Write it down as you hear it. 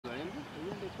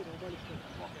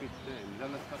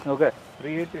Okay,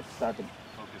 preheat is starting.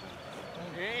 Okay, sir.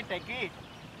 Hey, take it.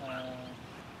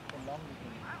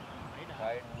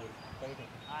 Right.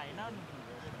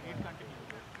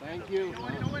 Thank you.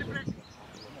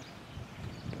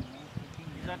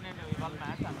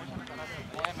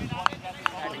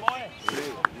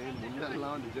 నేను ముందెల్లా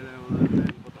నిజమే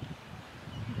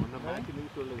మొన్న match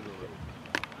నుంచి చూడలేదు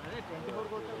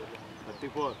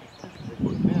 34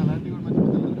 కొట్టినాయి అలాంటివి కూడా మంచి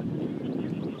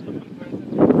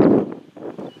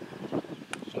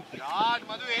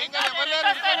మధు ఏం కాదు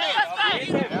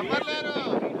ఎవరు లేరు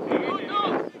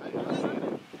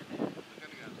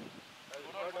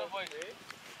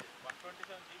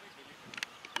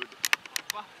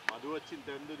మధు వచ్చి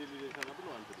రెండు రిలీజ్ చేసినప్పుడు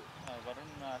నువ్వు అంటుంది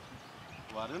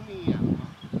వరుణ్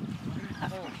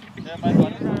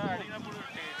అడిగినప్పుడు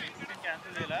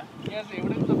క్యాన్సిల్ చేయాలా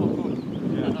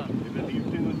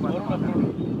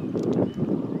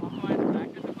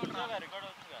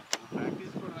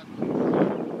ప్రాక్టీస్ కూడా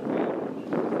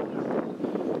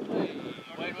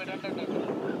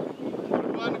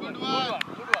good one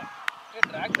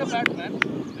drag the bat, man.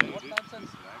 What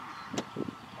nonsense.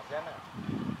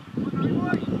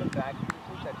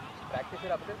 Practice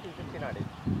రాకపోతే తీసుకున్నాడు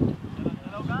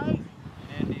Hello guys.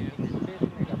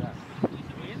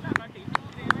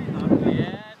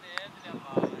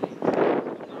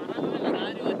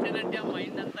 వచ్చేదంటే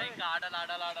మైండ్ అంతా ఇంకా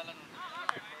ఆడాలని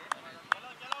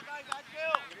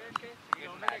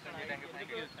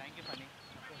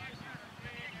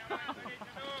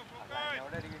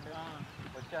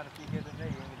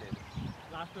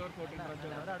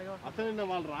అసలు నిన్న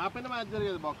వాళ్ళు రాపోయిన మ్యాచ్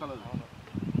జరిగేది బొక్కలో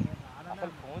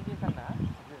అసలు ఫోన్ చేశానా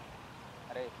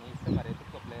అరే నీ ఇష్టం మరి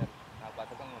ఎత్తుకో ప్లేయర్ నాకు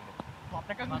బతకంగా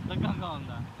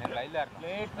ఉంది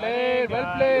నేను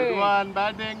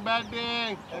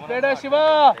బయలుదేరిన శివ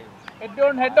హెడ్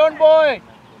డౌన్ బాయ్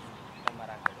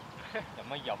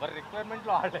ఎవరి రిక్వైర్మెంట్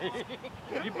లో ఆడాయి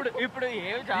ఇప్పుడు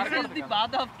ఏం ది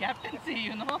బాధ ఆఫ్ కెప్టెన్సీ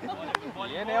యు నో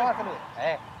ఏనేమో అసలు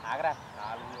ఆగరా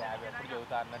 4:50 ఎప్పుడు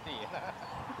చదువుతా అన్నట్టు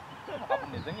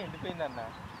అప్పుడు నిజంగా ఎండిపోయింది అన్న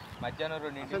మధ్యాహ్నం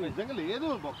 2 నిజంగా లేదు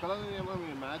బొక్కలో ఏమో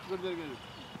మ్యాచ్ కూడా జరిగేది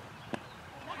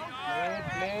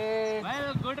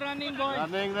good running bye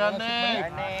running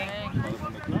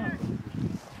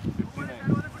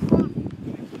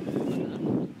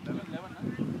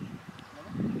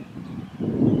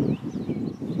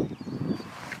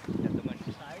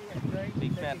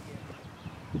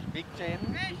big chain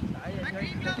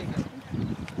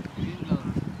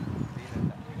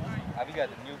అవి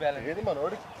కాదు న్యూ బ్యాలెన్స్ ఏది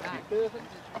మనోడి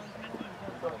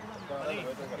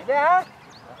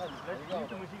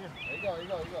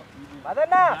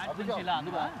అదన్నా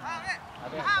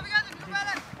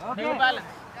న్యూ బ్యాలెన్స్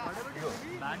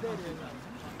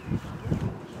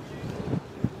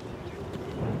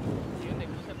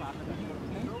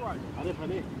అరే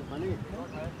పని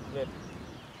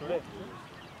today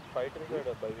fight record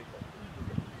by week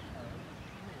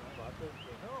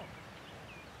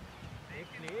they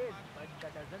played but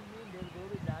that doesn't mean they'll go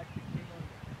with that pitching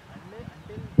only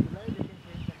until July they can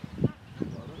change that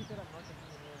Varun sir I'm not taking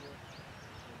any over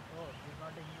oh he's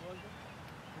not taking over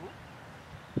who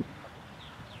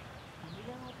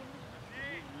India happened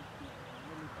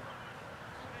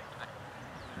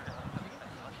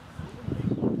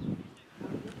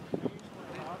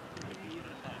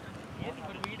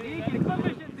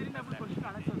information తిరిగినప్పుడు question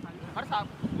అడగచ్చు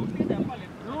మరి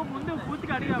నువ్వు ముందు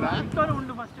పూర్తిగా అడిగావా ఇంతలో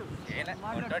ఉండు first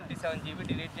 127 GB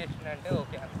delete చేసినంటే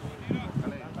okay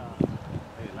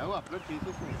ఎలాగో అప్లోడ్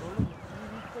చేసేసి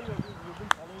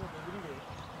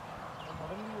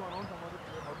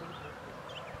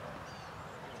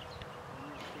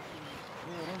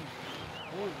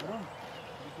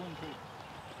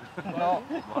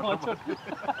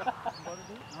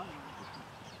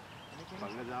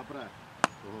బాగా జాపరా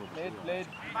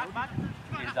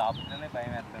ఇది ఆపుతూనే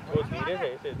భయం వేస్తుంది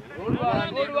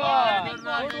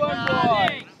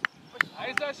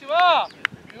Shiva,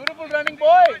 beautiful running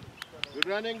boy. Good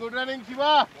running,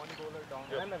 Shiva.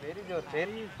 Where is your chair?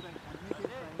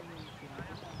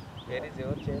 Where is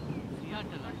your chair?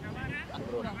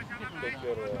 Take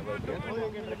your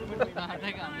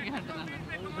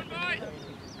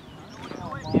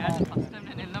first time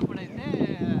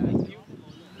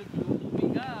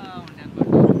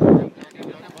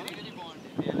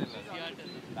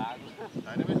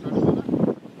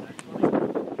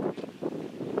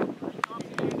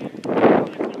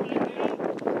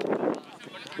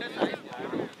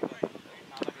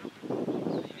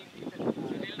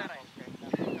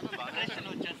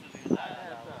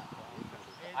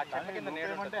నేను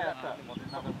వెళ్ళినప్పుడైతే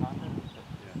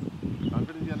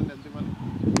కాన్ఫిడెన్స్ ఎంత ఇవ్వాలి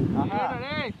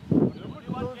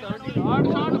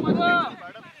shot,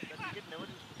 Madhu.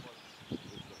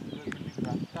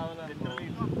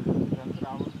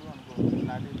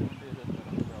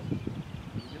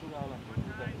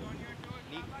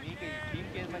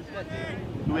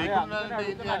 ఉండాలంటే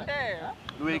ఏం చేయాలి? అంటే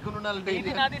నువ్వు వేయకుండా ఉండాలంటే ఏం ఇది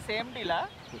చేయాలి? నాది సేమ్ డీలా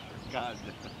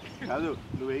కాదు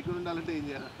నువ్వు వేయకుండా ఉండాలంటే ఏం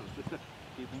చేయాలి?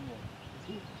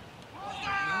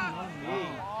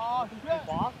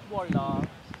 Fast ball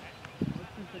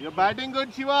Your batting good,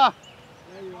 Shiva.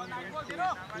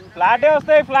 ఫ్లాటే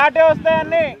వస్తాయి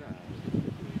అన్ని.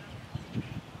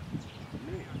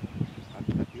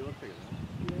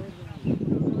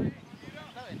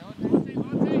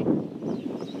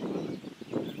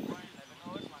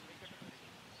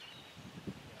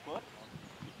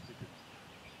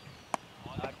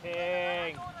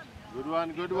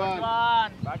 Good one.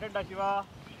 Batted Shiva.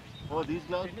 Oh, these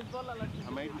gloves?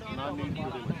 I might not need to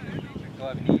do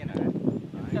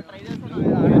try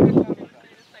చేస్తాను.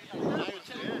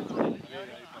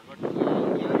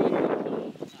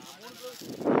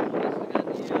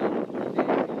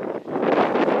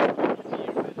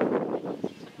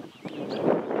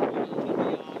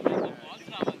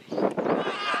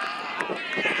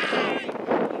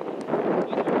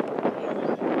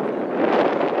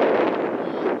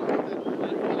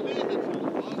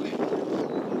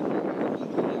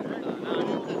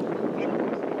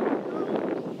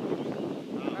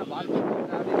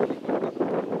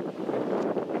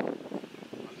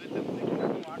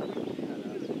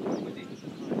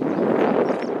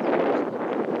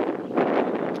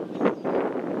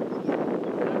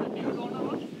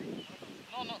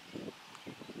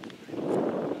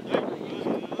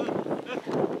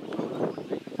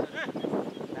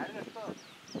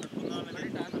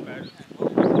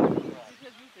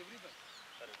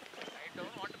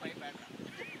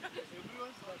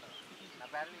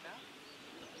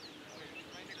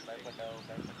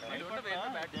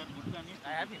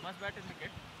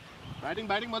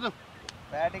 బ్యాటింగ్ మధు.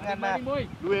 బ్యాటింగ్ అన్న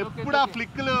నువ్వు ఎప్పుడు ఆ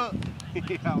ఫ్లిక్లు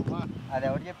అది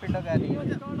ఎవరు చెప్పిండో కానీ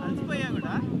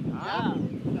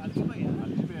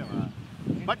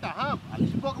బట్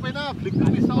అలసిపోకపోయినా ఫ్లిక్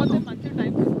మిస్ అవుతాం.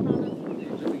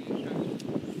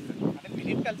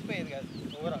 మినిట్ కలిసిపోయేది కాదు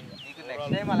ఓవరాల్. నీకు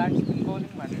నెక్స్ట్ టైం అలాంటి స్పిన్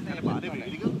బౌలింగ్ బాగానే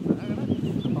వేడిగా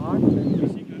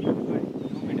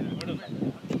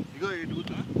ఇగో ఇటు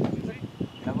కూర్చో.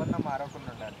 ఎవరన్నా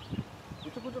మారకుండా ఉండాలి.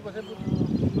 కూర్చో కొద్దిసేపు.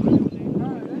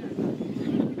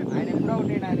 ఆయన ఎప్పుడు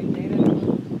అవుట్ ఆయన చేయలేదు.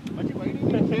 మంచి వైడింగ్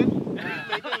చైర్.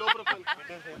 లో profile.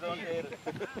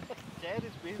 Chair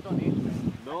is based on it.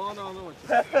 No. Old.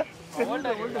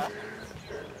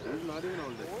 He's not even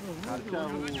older. Harsha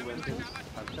who went in.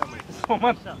 Harsha might.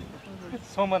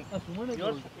 Soman.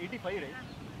 Yours 85, right?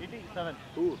 87.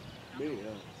 Who? Me,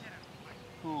 yeah.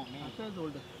 Who? Me. Harsha is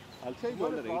older. Harsha is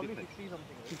older, Probably 85. 60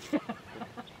 something.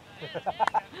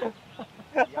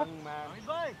 Young man.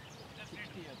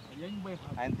 Young by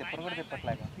half. ఆయన తిప్పను కూడా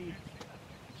తిప్పట్లాగా.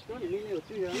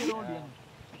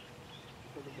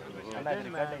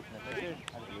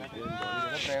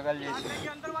 ప్రయోగాలు చేసి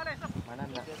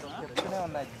చెప్తూనే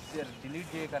ఉన్నా delete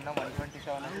చేయకన్నా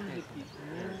 127 అని చేసి.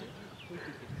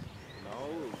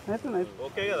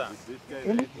 Okay కదా? This guy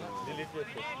delete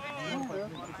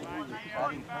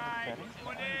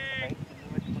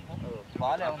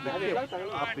బాలే ఉంది.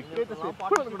 ఆ పిక్ అయితే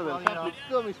ఎప్పుడు కూడా తెలుసా? పిక్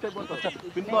మిస్ అయిపోతాం.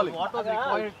 Pin bowling. What was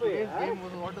required today's game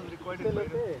was what was required in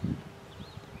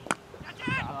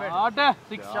shot.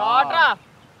 6 shot.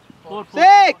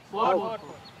 6. 4.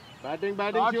 Batting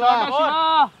Shiva.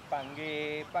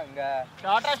 Panga.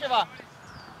 Shot Shiva.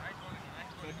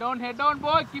 Head down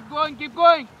boy. Keep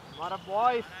going. Mara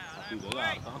boys.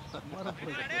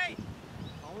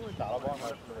 చాలా బాగుంది.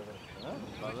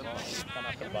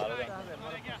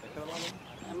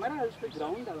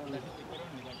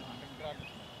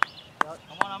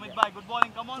 Come on Amit bhai, good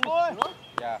bowling. Come on boy.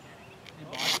 Yeah.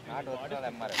 Not original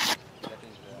MR. That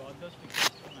is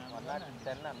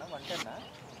 110 anna 110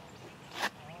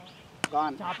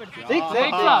 Gone. 6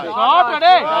 shot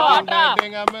today.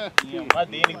 Batting అమ్మ.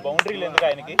 దీనికి బౌండరీలు ఎందుకు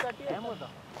ఆయనకి?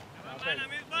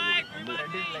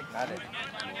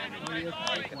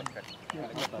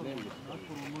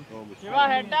 Shiva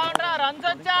head down ra, runs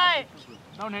వచ్చాయి.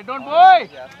 Down head down boy.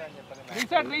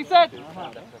 Reset.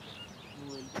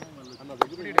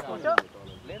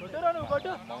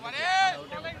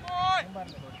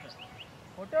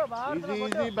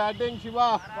 Easy batting Shiva.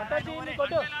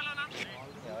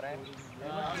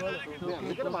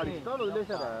 అందుకని వాడి ఇష్టం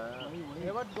వదిలేశారా?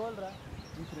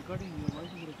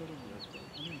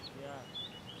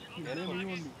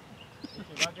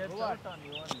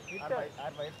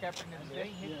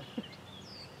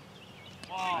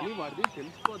 అని వాడిది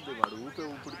తెలిసిపోద్ది. వాడు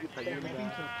ఊపిడికి తగిలింది.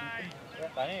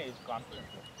 కానీ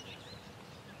కాన్ఫిడెన్స్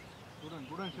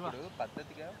ఇప్పుడు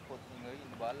పద్ధతిగా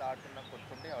ఇన్ని బాల్ ఆడుతున్నా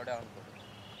కొట్టుకుంటే ఎవడే అనుకోడు.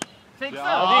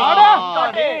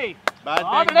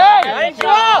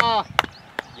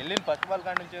 వెళ్ళిన ఫస్ట్ బాల్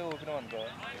కాడ నుంచే ఊపినాం అనుకో.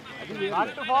 Back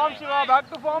to form, Shiva. Back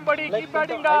to form, buddy. Keep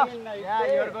batting, da. Yeah,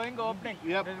 you're going opening.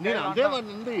 నేను అంతే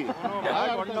ఉంది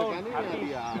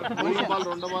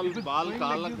రెండో బాల్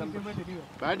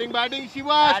కాళ్ళకి batting Shiva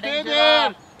stay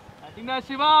there. Batting, da,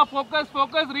 Shiva. Focus,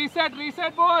 reset,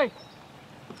 boy.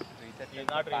 Reset He's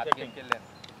not పార్కింగ్కి resetting. వెళ్ళాను.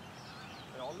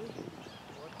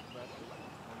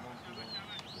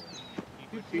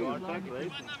 See, in fact,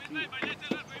 right?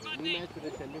 Any match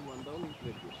they send him one down, he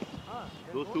played good.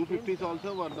 Those 250s also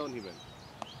one down he went.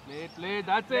 Play.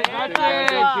 That's it.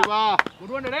 Shiva. Good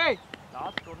one, today.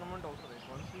 Last tournament also, right?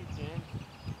 Once we changed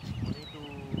money to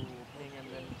opening and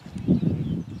then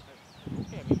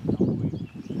okay, I mean now we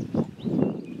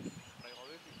I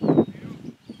always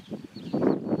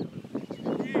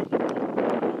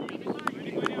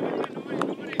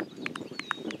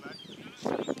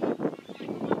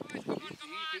He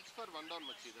fits for one down,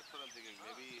 Machi. That's what I'm thinking.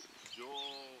 Maybe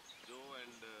Joe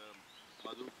and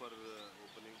Madhu for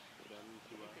opening, then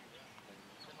Shiva.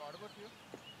 what about you?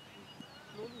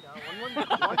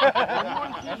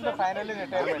 And finally I'm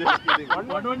retirement. just kidding.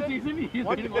 One season.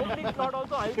 One big shot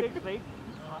also I'll take straight.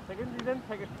 Second season,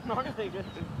 not second.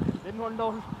 Then one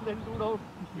down, then two down.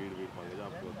 Weed,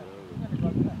 Punjab.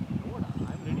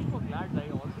 I'm ready for Glad. I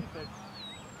already said.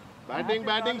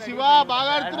 Batting, Shiva.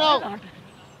 Baga throw.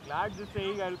 Glad is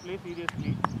saying I'll play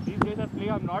seriously. These days I play,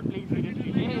 I'm not playing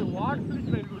seriously. Hey, what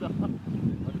will I do now?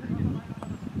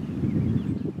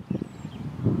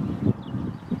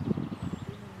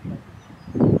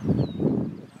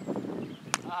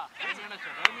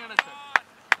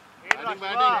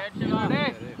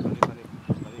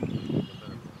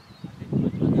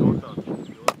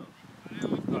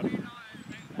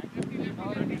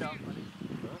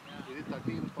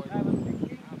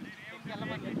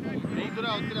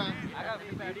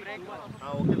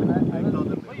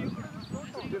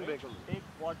 Take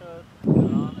water.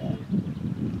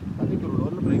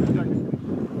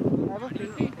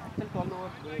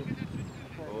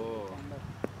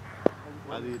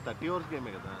 అది 30 overs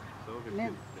గేమే కదా so 15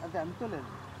 అది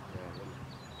అంతలేదు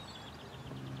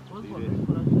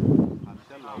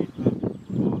Harshal out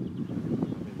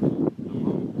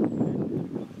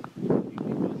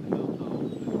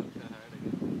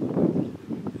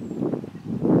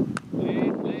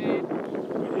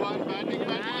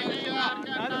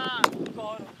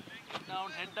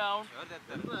Head down.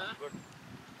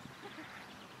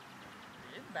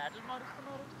 Battle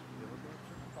మారుస్తున్నారు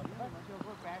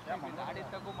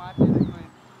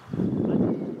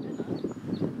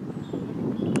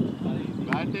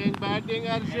batting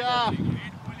Harsha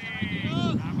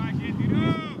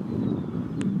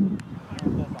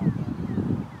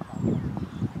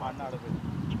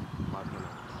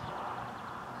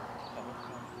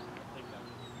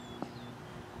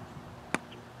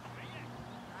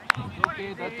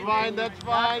that's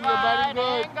fine you're batting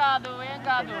good ఏం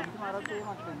కాదు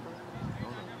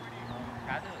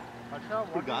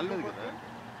ఇప్పుడు గాలి లేదు కదా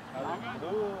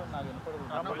నాకు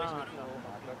వినపడదు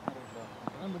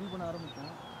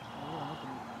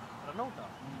Run out.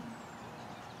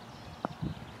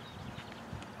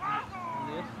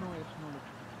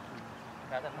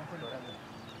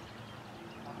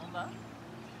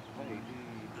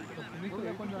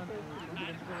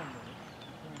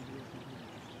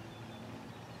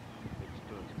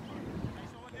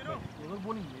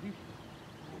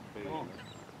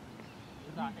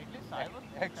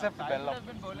 Except Bellam.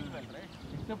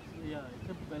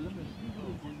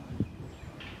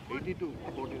 82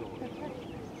 14 overs.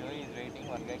 So he is waiting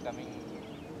one guy coming.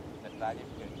 That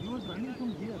Rajesh guy. He was running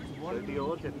from here. 30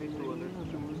 overs at least 200.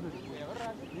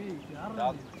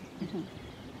 Dog.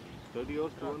 30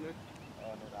 overs 200.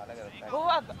 రాలే కదా.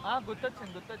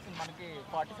 గుర్తొచ్చింది మనకి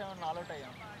 47 ఆల్అౌట్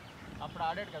అయ్యాం అప్పుడు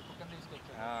ఆడాడు కదా కుక్కని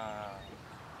తీసుకొచ్చాడు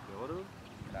ఎవరు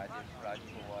రాజ్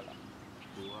పోవాలా.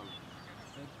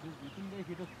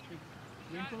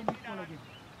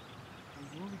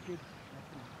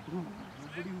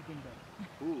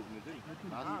 Who? Nitin?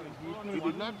 He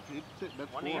did not hit that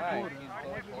score. Yeah, he's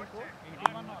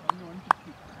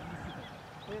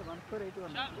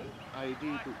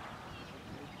 82.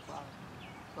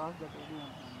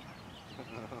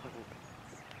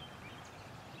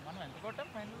 మనం ఎంత కొట్టాం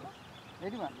ఫైనల్లో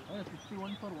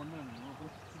 61 for 1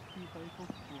 65 for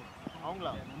 4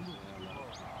 Avangla.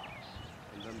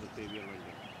 And then the Xavier went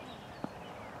in.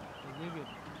 Xavier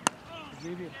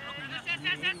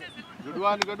Good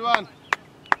one.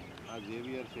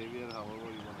 Xavier, however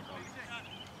you want to call it.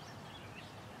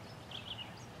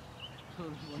 so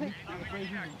one is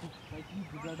surprising. I think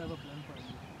we got have a plan for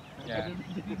him. Yeah.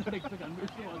 They did not expect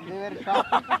Anvesh to They were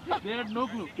shocked. They had no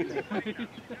clue.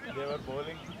 They were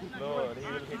bowling slow. He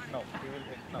will hit now. He will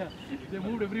hit now. They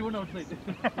moved everyone outside.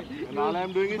 And all I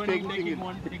am doing is taking taking single.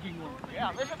 one, taking one.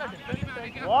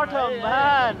 What a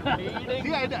man! Leading.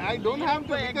 See, I don't have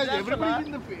to By because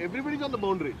example, everybody's on the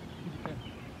boundary.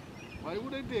 Why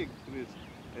would I take risk?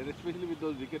 And especially with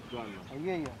those wickets gone now.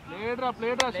 Played ra,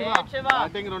 Shiva. Late Shiva.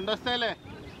 Batting Ronda style.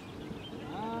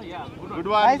 Yeah, Good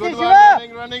one, I good say one.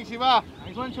 Shiva. Running Shiva.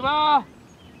 Nice one, Shiva.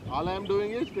 All I am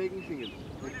doing is taking single.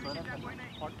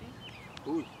 40.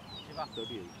 Who's? Shiva.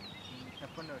 38.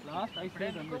 Last I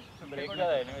said Anvesh. Break kada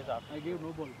anyways after. I gave no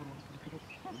ball for one.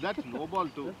 That's no ball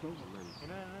too. That's no ball.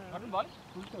 Not ball?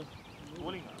 Full toss.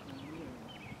 Bowling.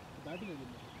 Batting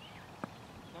again.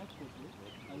 Match coach.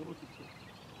 I got 6.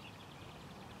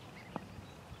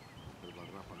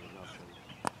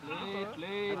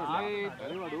 Play.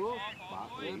 అరే వాడు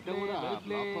వేయటం కూడా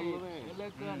black వల్లనే. Full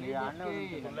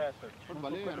వేస్తాడు. But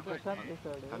భలే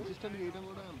consistent వేయటం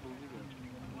కూడా అంత ఈజీ కాదు.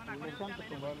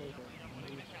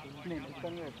 కానీ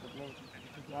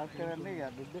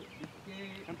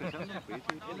ప్రశాంత్ పేస్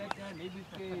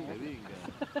హెవీ ఇంకా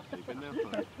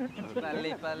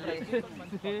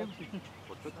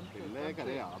పెళ్ళాక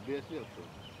అరే ఆబ్వియస్లీ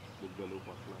వస్తుంది బుగ్గలు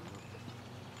పట్ల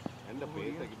అండ్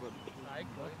పేస్ తగ్గిపోతుంది.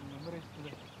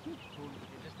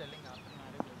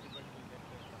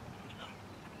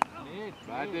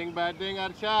 బ్యాటింగ్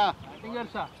హర్ష.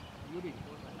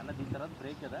 అన్న దీని తర్వాత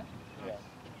బ్రేక్ కదా.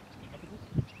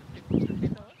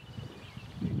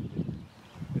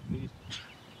 At least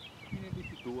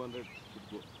 200 should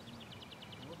go.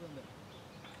 200.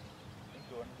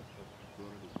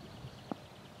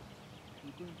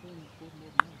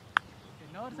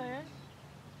 ఎన్ని అవర్స్ అయ్యాయి?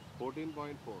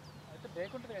 14.4. అయితే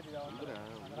బ్రేక్ ఉంటుంది కదా. అందురా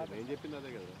నేను చెప్పింది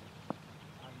అదే కదా.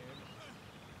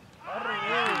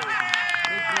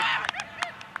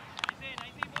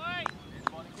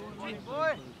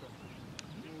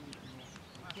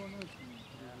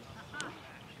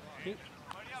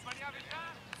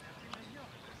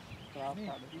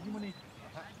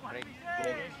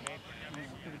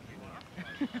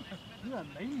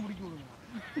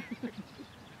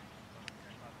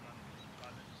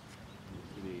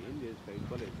 ఇది ఏం చేసి side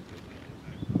ball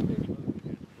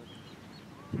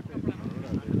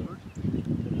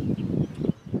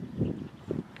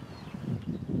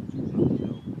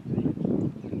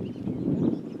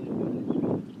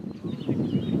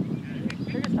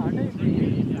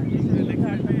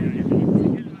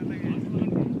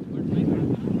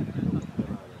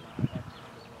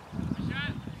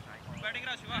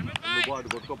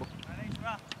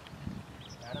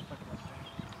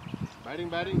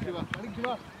batting Shiva.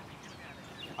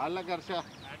 Harsha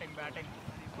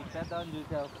తిప్పేద్దామని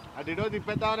చూసావు. అటు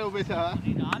తిప్పేద్దామని ఊపేసావా?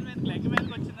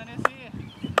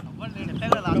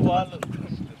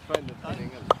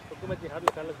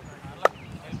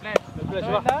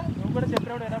 నువ్వు కూడా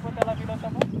చెప్పినప్పుడు వినకపోతే అలా ఫీల్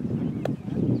అవుతాము.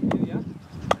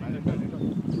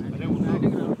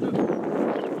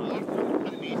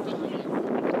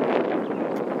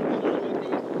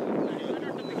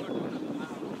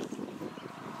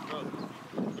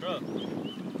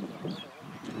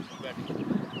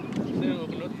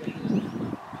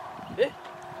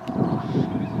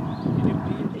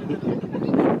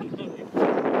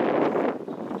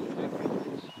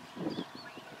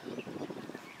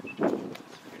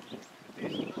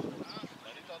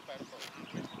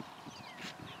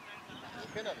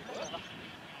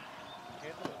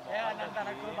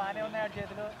 బాగానే ఉన్నాయి ఆ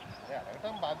చేతులు.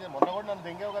 అడగటం బాధ్యత. మొన్న కూడా నన్ను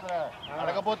దింగావు కదా,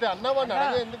 అడగపోతే అన్నావాడిని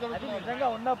అడగ ఎందుకు అది నిజంగా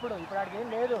ఉన్నప్పుడు. ఇప్పుడు ఆడికి ఏం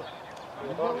లేదు.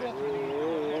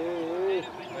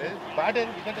 బ్యాట్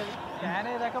ఏది వికెట్ ఏది? స్కాన్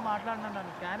అయ్యేదాకా మాట్లాడినాను.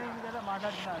 నన్ను స్కాన్ అయింది కదా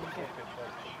మాట్లాడుతున్నా. అందుకే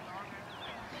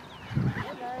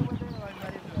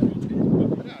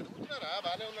అడుగుతున్నారా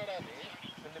బాగానే ఉన్నాడా అని.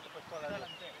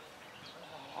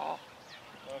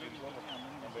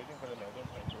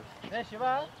 శివ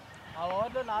ఆ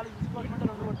ఓవర్లో 4 తీసుకోవడం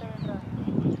 2 కొట్టావేంట్రా?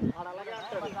 అలాగే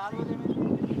 4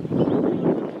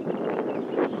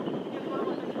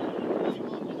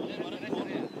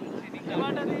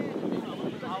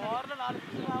 ఆ ఓవర్లో 4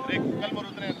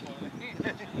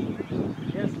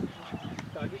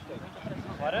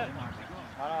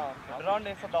 రౌండ్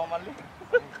వేస్తుందాం మళ్ళీ.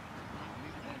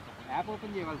 యాప్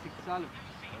ఓపెన్ చేయాలి 6 సార్లు.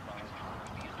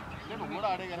 కూడా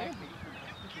ఆడే కానీ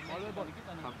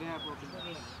యాప్ ఓపెన్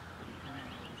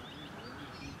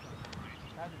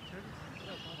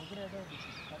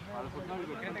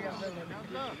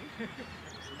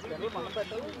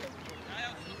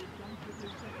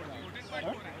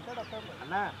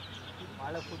అన్న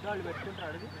వాళ్ళ ఫుడ్ వాళ్ళు పెట్టుకుంటారు.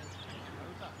 అడిగి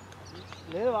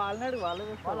లేదు వాళ్ళనాడు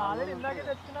వాళ్ళు ఆల్రెడీ ఇందాకే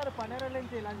తెచ్చుకున్నారు పనేర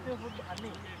నుంచి లంచ్ ఫుడ్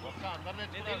అన్ని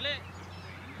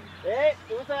ఏ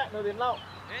చూసా నువ్వు తిన్నావు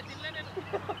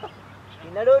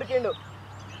తిన్నాడు ఊరికిండు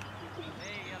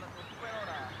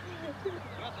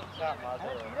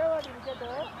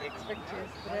ఎక్స్పెక్ట్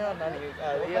చేస్తూనే ఉన్నాను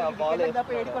అది ఆ బాల్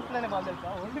తప్ప ఏడికి వస్తున్నానే బాల్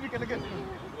తెలుసా ఓన్లీ వికెట్లకి వస్తుంది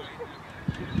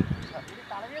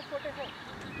తల చేసి కొట్టేసావు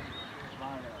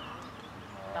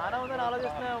చాలా ఉందని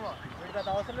ఆలోచిస్తున్నామో వీడికి అంత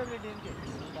అవసరం లేదు మీ టీంకి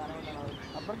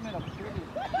అప్పటికి నేను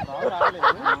బాగా రాలేదు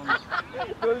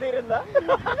గోల్ తీరిందా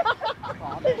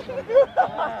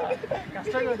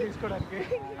కష్టంగా తీసుకోవడానికి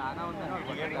చాలా ఉందని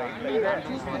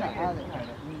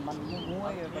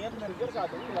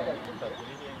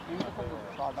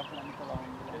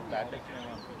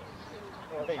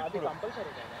అది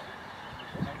కంపల్సరీ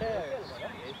అంటే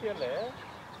ACL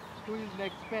who is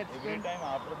next pet every time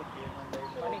after the game and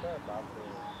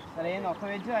సరే ఏంది ఒక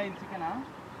వెజ్ 5 చికెనా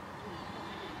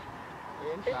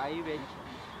ఏంటి సాయి వెజ్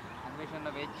అన్వేషణ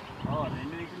వెజ్ ఓ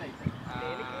రెండు వెజ్లు అయితే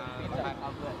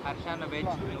హర్షాన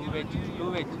వెజ్ 2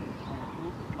 వెజ్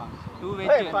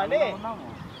ఫనీ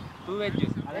 2 వెజ్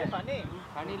అదే ఫనీ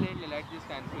ఫనీ లేదు లైట్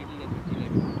తీసుకొని ఫీల్ లేదు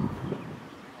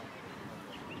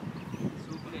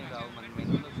సూప్ లేదు రావు మన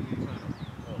మెనూలో సూప్స్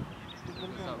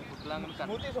పుట్లాంగ్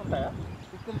స్మూతీస్ ఉంటాయా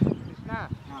Krishna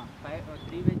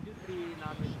 3 veg 3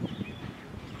 non veg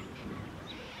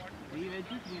 3 veg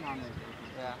 3 non veg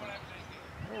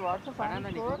ఏ వాట్స్ ఫైనల్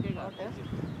నీకే కాదు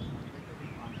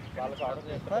వాళ్ళకి ఆర్డర్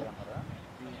చేస్తారు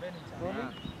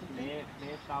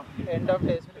ఎండ్ ఆఫ్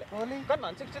డేస్ ప్లే కానీ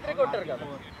 163 కొట్టారు కదా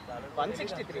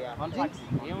 163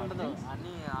 ఏముండదు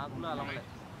అన్ని ఆకులు అలమలే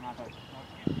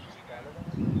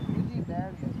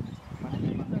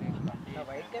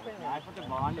లేకపోతే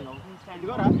బాగుంది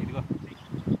ఇదిగోరా ఇదిగో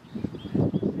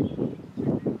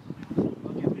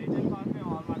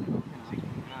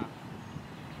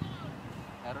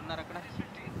ఎవరున్నారు అక్కడ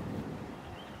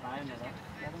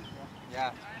యా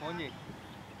ఫోన్ చేయి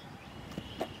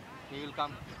విల్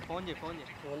కమ్ ఫోన్ చేయి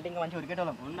ఉంటే ఇంకా మంచి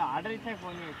ఉరికేటోళ్ళం ముందు ఆర్డర్ ఇచ్చా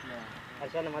ఫోన్ చేయొచ్చు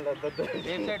అసలు మళ్ళీ వద్దొద్దు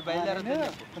సేమ్ సైడ్ బయలుదేరదు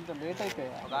కొంచెం లేట్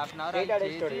అయిపోయా ఒక హాఫ్ అన్ అవర్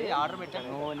చేసి ఆర్డర్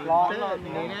పెట్టాను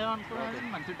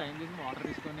నేనేమనుకున్నాను మంచి టైం తీసి ఆర్డర్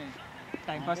తీసుకొని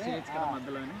టైం పాస్ చేయొచ్చు కదా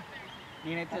మధ్యలోని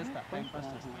నేనైతే చేస్తా టైం పాస్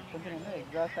చేస్తాను కొంచెం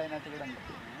ఎగ్జాస్ట్ అయినట్టు కూడా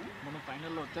అనిపిస్తుంది మనం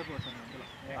ఫైనల్లో వచ్చేపోతాను అందులో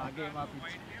ఆ గేమ్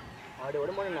ఆపించి ఆడు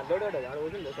కూడా మన నల్లోడు ఆడు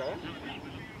వదిలిందో సార్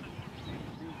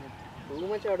టూ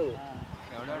మచ్ ఆడు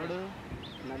ఎవడాడు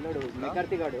నల్లోడు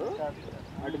మెకార్తి గాడు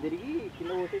అటు తిరిగి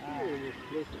కింద పోసేసి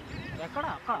ఎక్కడ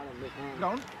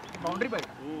గ్రౌండ్ బౌండరీ బయట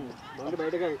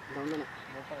బయట కాదు గ్రౌండ్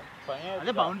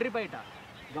అదే బౌండరీ బయట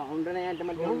గ్రౌండ్ అంటే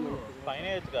మరి పైన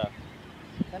వేయచ్చుగా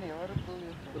కానీ ఎవరు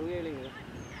ప్రూవ్ చేయలేదు కదా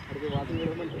అడిగి వాకింగ్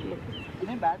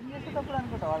నేను బ్యాటింగ్ చేసేటప్పుడు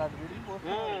అనుకుంటా వాళ్ళు అది తిరిగి పోస్ట్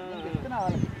చెప్తున్నా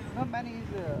వాళ్ళకి నో మ్యాన్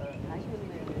ఈజ్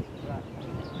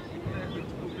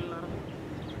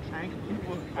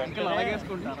యాంకిల్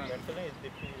అలాగేసుకుంటారు వెంటనే ఇది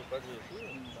తిప్పి రికార్డ్ చేసి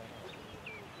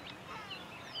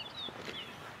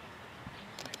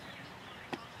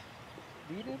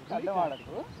అడ్డం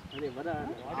వాడకు అది ఎవరా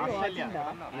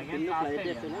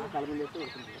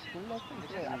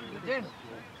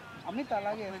అమిత్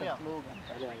అలాగే స్లోగా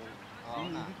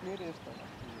ఇది క్లియర్ చేస్తాడు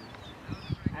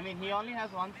I mean, he only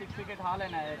has 1 6-wicket haul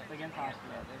and it's against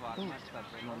Australia. అదే వాల్ మ్యాచ్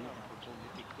కట్టాను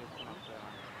టిక్ చేసుకున్నాం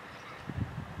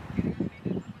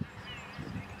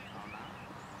అవునా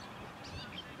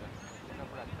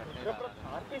వచ్చినప్పుడు అది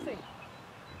కట్టే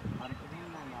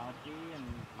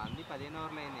మంది 15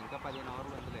 ఓవర్లు అయింది ఇంకా 15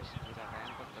 ఓవర్లు వదిలే ఇంకా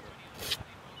టైంకి వస్తారు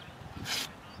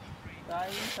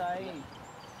Sai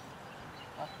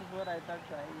first over I thought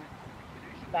Sai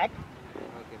back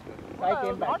okay sir Sai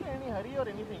came back. Not any hurry or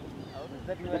anything.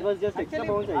 It was just extra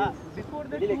bounce. Before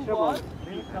the two balls,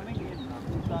 they were coming in.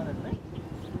 You saw that, right?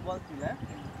 2 balls he left.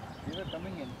 They were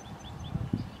coming in.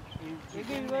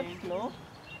 Maybe we were slow.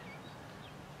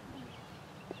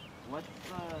 What's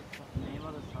the name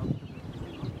of the subject?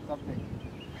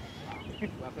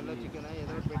 Buffalo chicken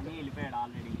ఏదో ఒకటి Funny వెళ్ళిపోయాడు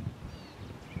already.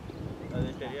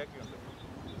 అది టెరియాకి ఉంటుంది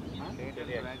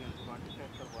dragons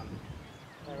contact for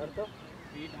 1 ఎవరితో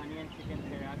sweet onion chicken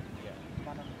teriyaki.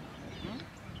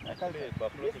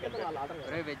 Buffalo chicken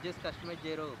రే wedges customise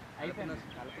చేయరు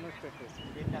కల్పనస్ పెట్టు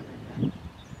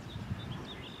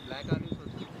black olives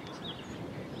వస్తుంది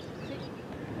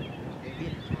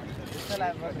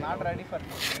I was not ready for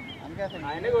this. అందుకే అసలు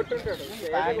ఆయనే కొట్టుంటాడు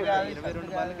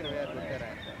 22 బాల్కి 26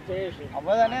 కొట్టారు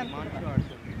అవ్వదనే మాన్షు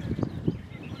ఆడుతుంది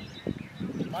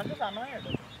మనసు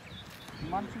అన్నయ్యాడు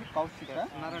మనసుని కౌశిక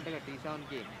ఉన్నారంటే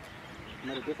T7కి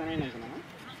మరి టిఫన్ అయినా అనుకున్నావా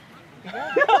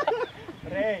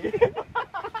రే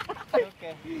ఓకే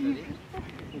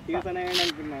టిఫన్ అయినా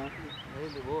అనుకున్నా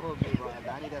ఓహో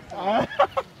దాని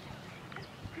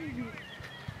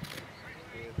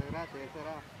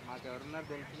చేసారా మాకు ఎవరున్నారు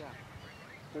తెలుసుగా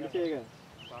తెలిసేగా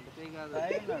సొంత చేయి కాదు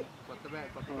సాయి ఉన్నాడు. కొత్త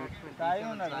బ్యాట్స్మెన్ సాయి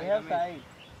ఉన్నాడు. We have Sai.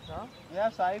 We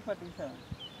have Sai for T7.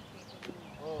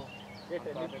 Next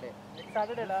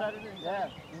Saturday la. Yeah.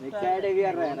 Next Saturday we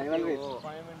are rivalries.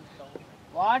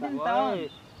 What in town?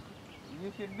 You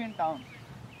should be in town.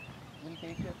 We'll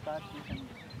take your class tuition.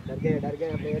 डर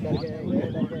गए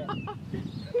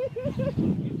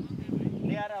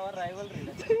They are our rivalry.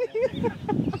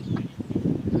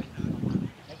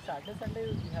 Next Saturday Sunday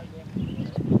we have game.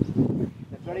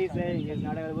 That's what he's saying. He's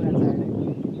not available on Saturday.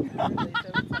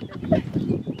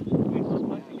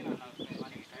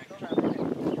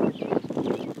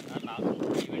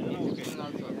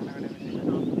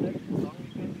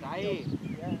 Sai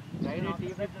Friday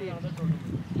T15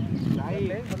 Sai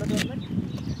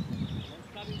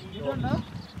You don't know?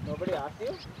 Nobody asked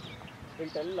you?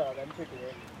 We'll tell Venkat.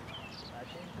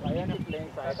 Why aren't you playing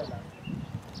Saturday?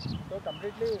 So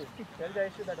completely tell the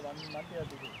issue that 1 month you are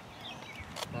busy.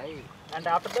 Sai And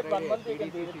after that 1 month you can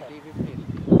be with her. T15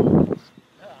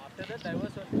 After that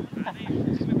divorce.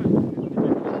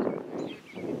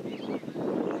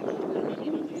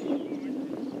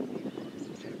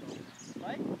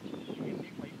 Why?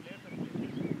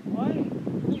 Why?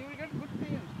 You will get good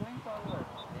teams going forward.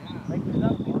 Like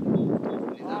Nizam.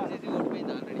 Nizam చేసి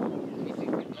ఓడిపోయింది already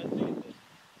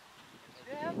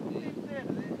They have good teams there.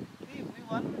 See, we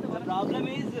won with the problem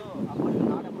is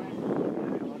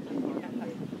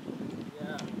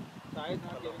Yeah. Sai is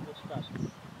not giving good start.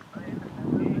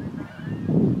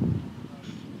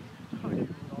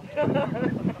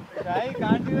 Sai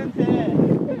can't even say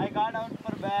I got out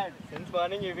for bad. Since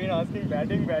morning you've been asking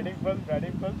batting first.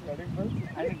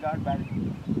 And he got bad.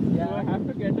 Yeah, I have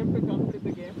to get him to come to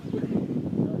the game. He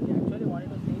actually wanted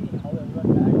to see how everyone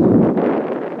batted.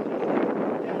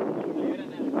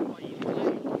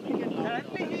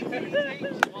 Suddenly he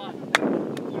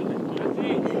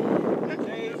changed.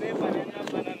 Say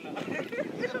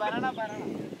banana.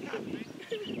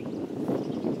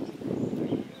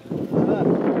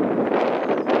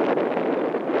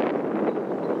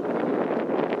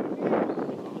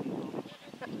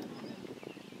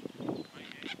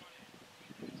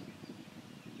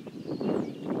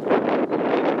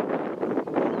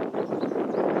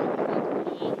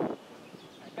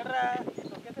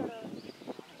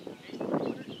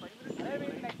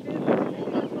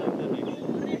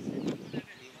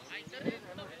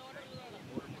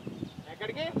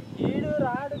 ఎక్కడికి వీడు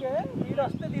రాడుగా వీడు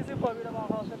వస్తే తీసిపో వీడు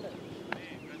మాకు అవసరం లేదు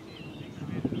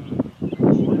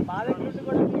మా దగ్గర నుండి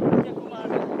కూడా వీడి గురించి ఎక్కువ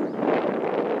మాట్లాడు వీడు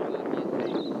ఆడుతుంటే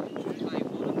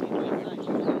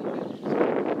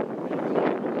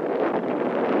శివాని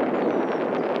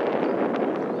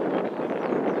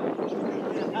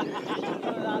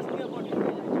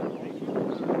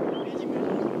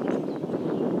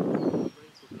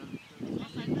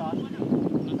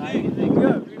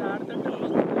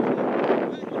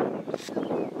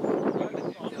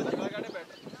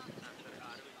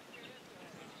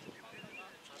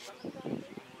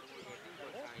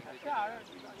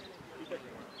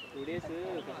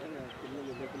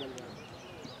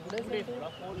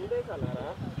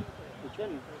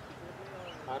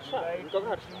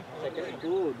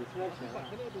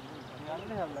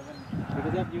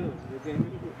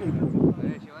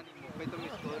 39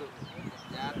 స్కోరు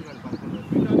జాగ్రత్తగా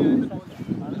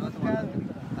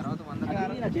తర్వాత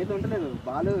 100 నా చేతి ఉంటలేదు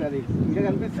బాలు అది ఇంకా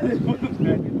కనిపిస్తుంది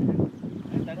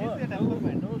నువ్వు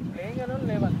ప్లేయింగ్ అని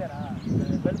లేవంతేనా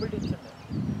అవైలబిలిటీ ఇచ్చిండే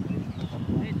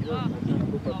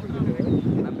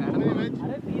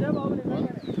అరే తీరా బాబు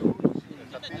నిజంగానే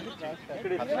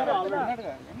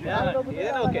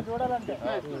చూడాలంటే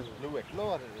నువ్వు ఎట్లో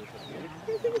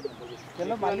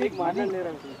మళ్ళీ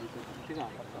మాట్లాడలేరు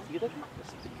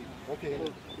ఓకే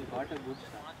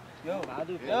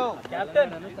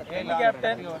కెప్టెన్ ఏంటి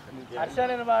కెప్టెన్ హర్ష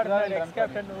నేను వాడుతున్నాడు ఎక్స్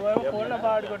కెప్టెన్ నువ్వేమో ఫోన్లో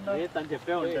వాడుకుంటున్నావు తను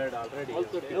చెప్పే ఉంటాడు ఆల్రెడీ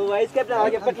నువ్వు వైస్ కెప్టెన్ అలా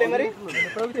చెప్పట్లే మరి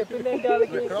ఇప్పుడు చెప్పింది ఏంటి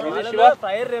వాళ్ళకి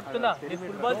ఫైర్ చెప్తున్నా నేను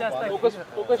ఫుట్బాల్ చేస్తాను నువ్వు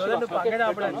పక్కన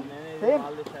ఆపడానికి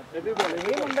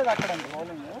ఏం ఉండదు అక్కడ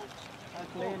బౌలింగ్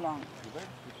ప్లే లాంగ్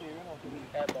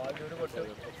బాల్ చూడు కొట్టు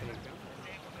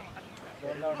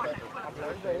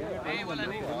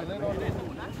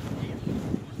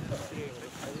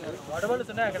వాటర్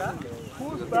బాటిల్స్ ఉన్నాయి అక్కడ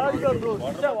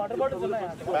వాటర్ బాటిల్స్ ఉన్నాయి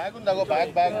బ్యాగ్ ఉందా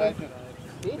బ్యాగ్ బ్యాగ్ బ్యాగ్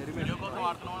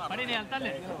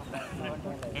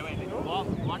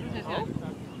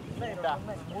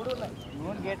మూడు ఉన్నాయి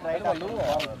గేట్ రైట్ వాళ్ళు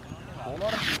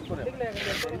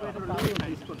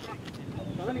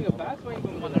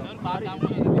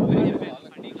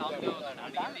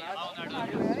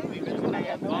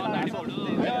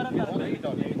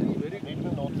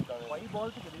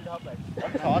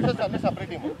సాసెస్ అన్ని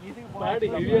సెపరేట్ ఏమో Bad,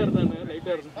 heavier than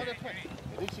lighter.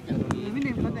 ఇది chicken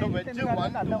so veg 1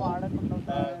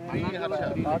 3 Harsha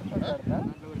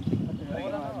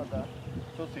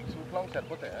so 6 foot long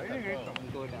సరిపోతాయి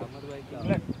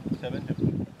 7 చెప్పు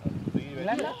 3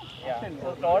 వెజ్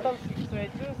టోటల్ 6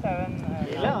 వెజ్ 7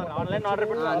 ఇలా ఆన్లైన్ ఆర్డర్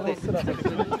పెట్టి అంతే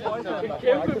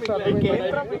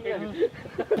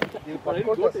ఇది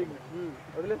పట్టుకోవచ్చు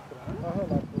వదిలేస్తారా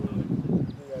నాకు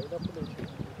అయినప్పుడు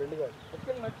పెళ్లి కాదు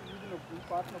ఒకే నాకు ఇది నొప్పి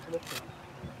పాత నొప్పి వస్తుంది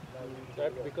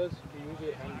that because you use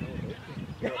your hand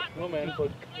no man for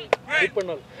grip and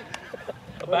all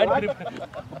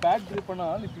bad grip and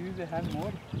all if you use a hand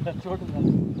more that's what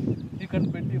you can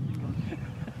bend your finger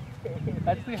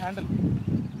that's the handle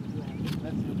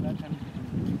that's your back handle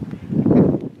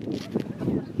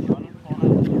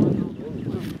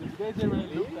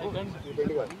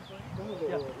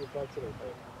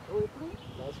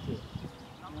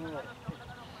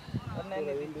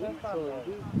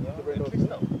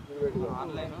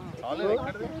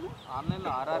ఆన్లైన్లో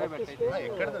ఆర్ఆర్ఏ పెట్టేది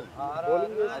ఎక్కడది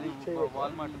అది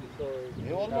Walmart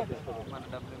ఏ Walmart మన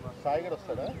డబ్బులు సాయిగడ్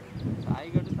వస్తాడా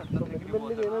సాయిగడ్డ సత్తా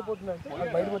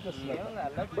బయటకు వచ్చేస్తుంది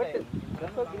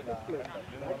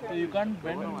you can't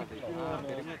bend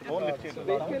phone lift చేసి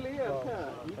basically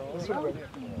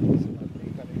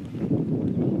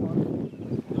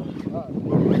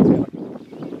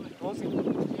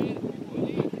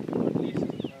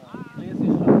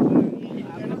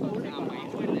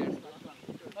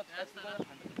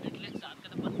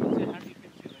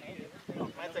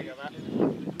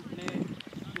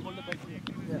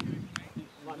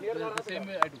same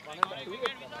way I do.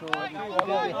 So I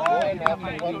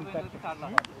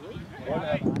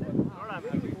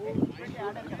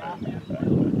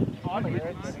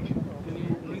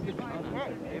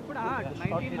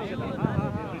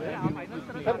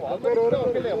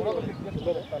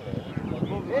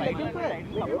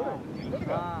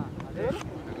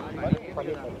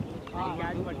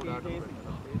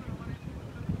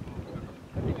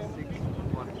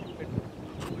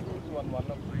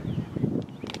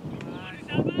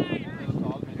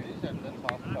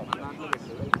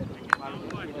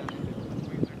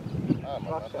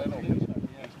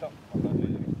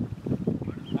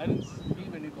didn't see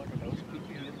when you got it. I was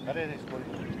keeping it. అరే తీసుకోండి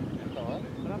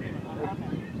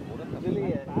Really, I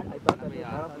thought that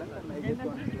I just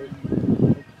want to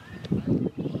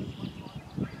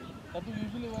that will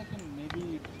usually work in maybe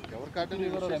ఎవరు cotton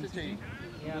use చేయి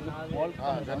wall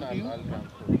then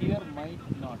here might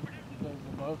not because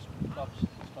the work stops.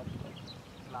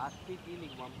 Last week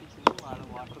నీకు పంపించింది వాళ్ళ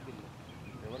water bill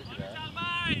ఎవరికి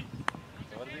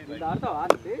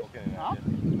okay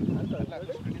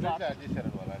add చేశారు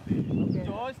అలాంటి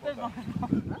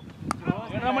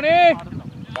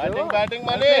batting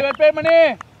money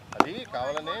అది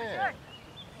కావాలని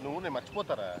నువ్వు నేను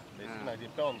మర్చిపోతారా బేసిక్ నాకు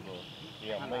చెప్పావు అనుకో ఈ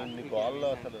అమ్మాయి ఇన్ని గోల్లో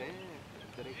అసలు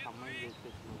ఇద్దరికి కంబైన్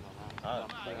చేసేస్తున్నాం ఆ.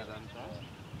 కదా అదంతా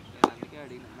నేను అందుకే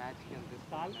అడిగిన మ్యాచ్కి ఎంత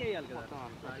కాల్కే వేయాలి కదా. మొత్తం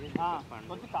అంతా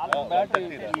కొంచెం కాలు bat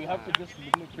you have to just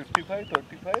little 55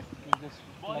 35 you just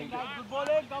like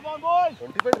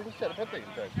 25 drinks సరిపోతాయి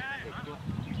ఇంకా ఎక్కువ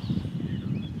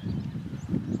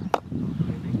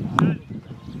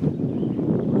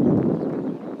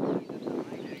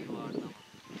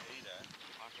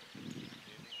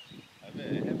అదే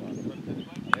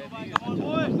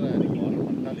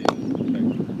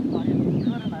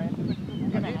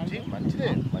మంచిదే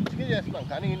మంచిగా చేస్తున్నాం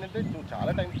కానీ ఏంటంటే నువ్వు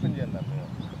చాలా టైం స్పెండ్ చేయాలి నన్ను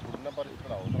ఇప్పుడున్న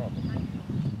పరిస్థితులు అవసరం అవుతుంది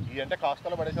ఈ అంటే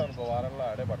కాస్టలో పడేసావు అనుకో వారంలో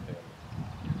ఆడే పడతాయి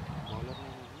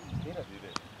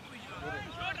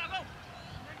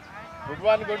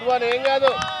గుడ్ వన్ ఏం కాదు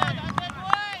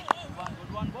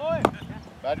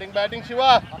బ్యాటింగ్ శివ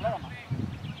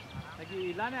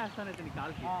ఇలానే వేస్తాను అయితే నీ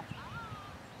కాల్కి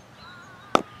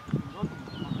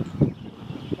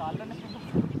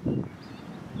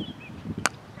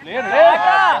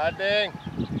బ్యాటింగ్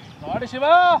నాడు శివ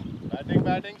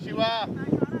బ్యాటింగ్ శివ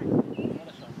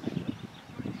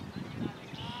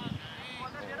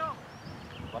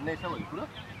వన్ వేసావు ఇప్పుడు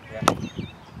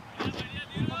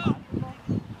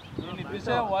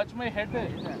watch my head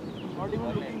not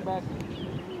even looking back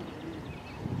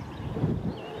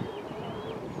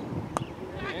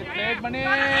plate money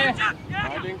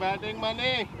batting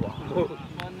money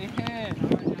money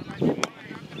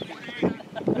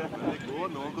go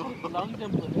no go long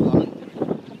jump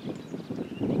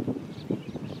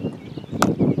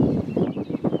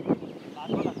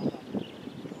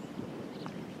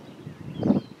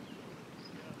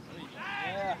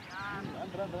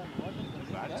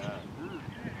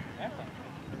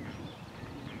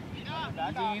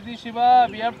Easy Shiva,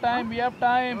 we have time.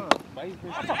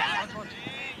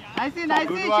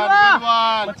 Good one.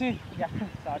 మచ్చి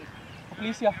sorry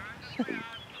please yeah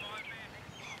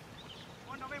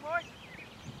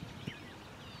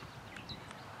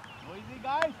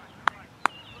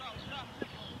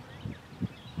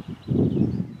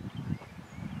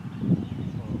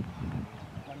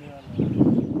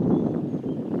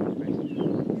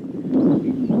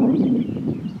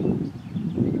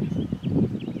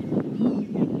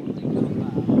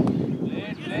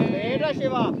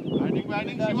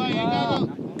Batting Shiva, ఏం కాదు.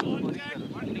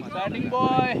 Batting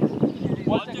bye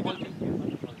One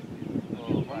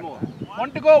more.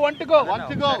 One to go One to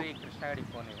go. కృష్ణగాడికి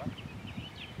phone ఇవ్వ.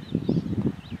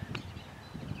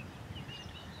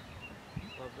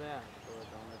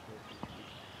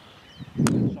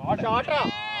 Shot రా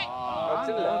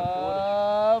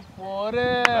four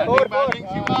Batting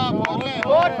Shiva,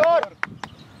 shot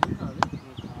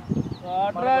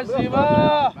రా Shiva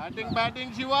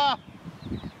Batting Shiva.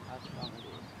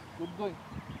 Good going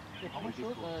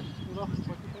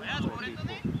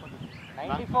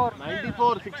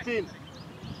 94, 16.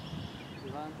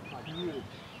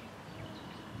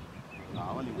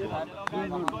 రావాలి.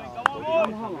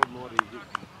 More easy.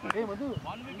 Hey Madhu,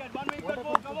 one wicket, go,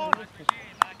 come on.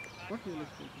 What real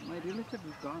estate? My real estate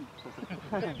is gone.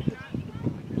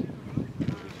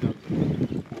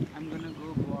 I'm gonna go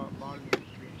ball.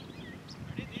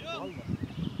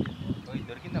 ఓయ్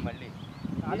దొరికిందా మళ్ళీ?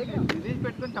 అదే design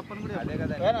పెట్టుకొని తప్పని కూడా అదే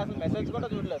కదా అసలు మెసేజ్ కూడా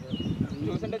చూడలేదు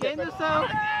చూసింటే ఏం చేస్తావు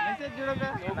మెసేజ్ చూడక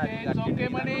ఓకే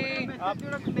మనీ మెసేజ్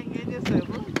చూడకుండా ఇంకేం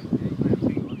చేస్తావు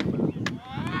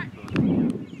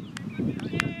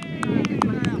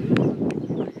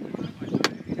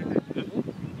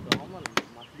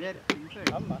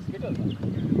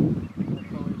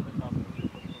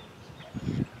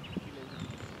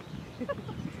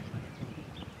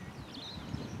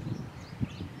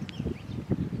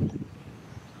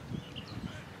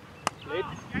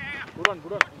Good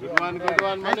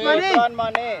one,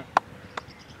 Mane.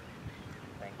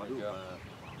 Thank you.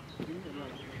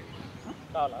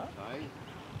 చాలా Nice.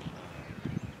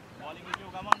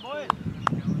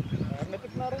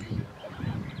 ఎత్తుకున్నారు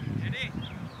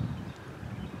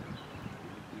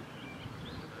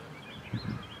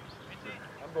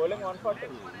bowling 140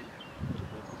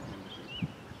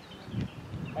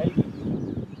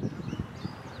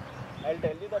 I'll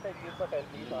tell you that I keep, but I'll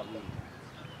leave after.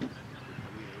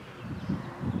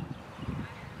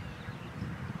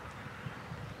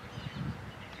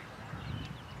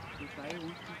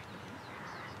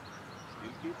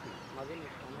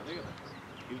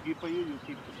 He'll keep for you, you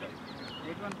keep the side.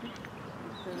 816,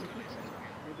 676,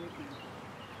 880.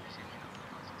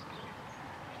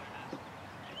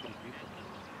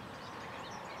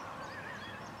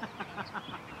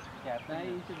 Captain.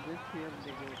 You should just hear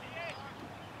the game.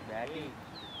 Batting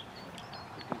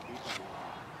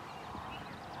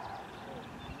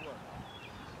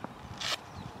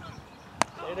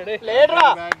లేడరా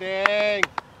Batting.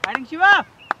 Batting Shiva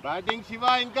Batting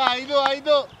Shiva, ఇంకా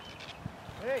 5.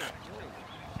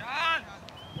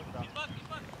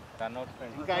 Run out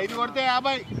friend. ఇంకా 5 కొడితే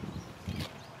 50.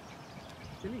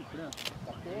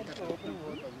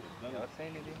 ఎవరి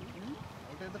sign ఇది?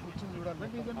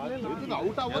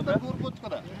 Out అవ్వద్దు కూరుకోవచ్చు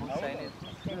కదా. Sign ఇది.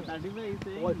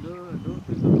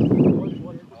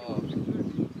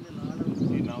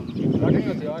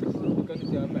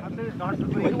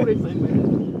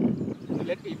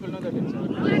 Let people know that it's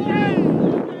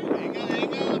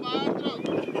ఏం కాదు మాత్రం.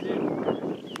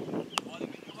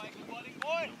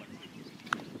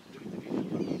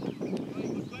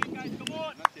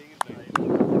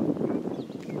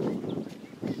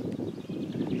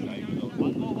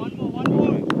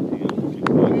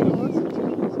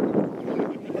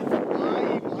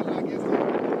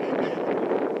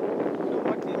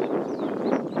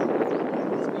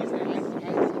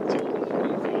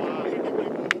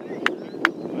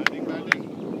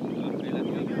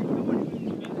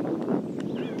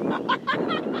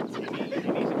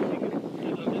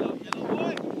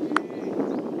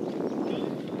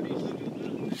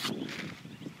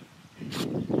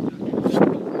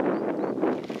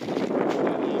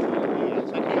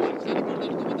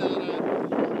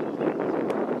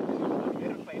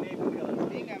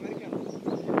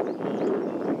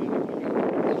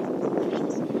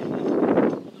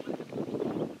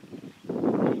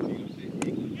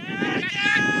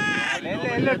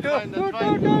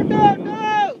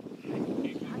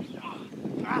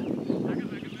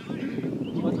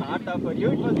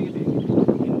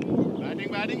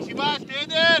 Batting Shiva stay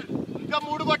there. ఇంకా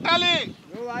 3 కొట్టాలి.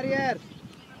 వారియర్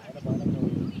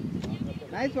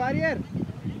నైస్ వారియర్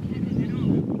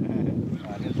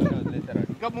వదిలేశారు.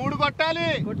 ఇంకా 3 కొట్టాలి.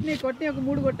 కొట్టి ఒక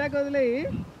 3 కొట్టాక వదిలేయి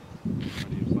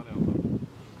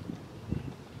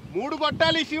మూడు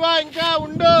కొట్టాలి శివ, ఇంకా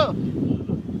ఉండు.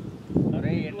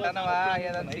 అరే ఎట్లనవా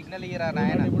ఏదైనా సిగ్నల్ ఇయ్యరా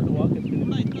నాయన.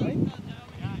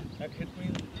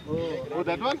 Oh,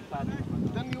 that one?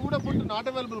 Then you would have put not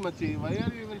available, Machi. Why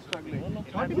are you even struggling?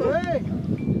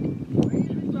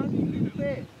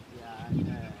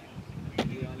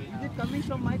 Is it coming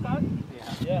from my card?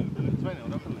 Yeah. It's fine.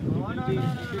 No.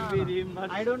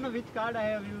 I don't know which card I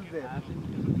have used there.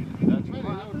 That's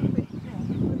fine.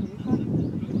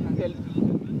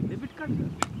 Debit card.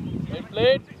 Well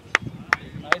played.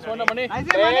 Nice one, Mani. Nice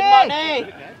one, Mani.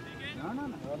 No.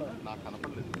 నాకు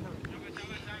కనపడలేదు.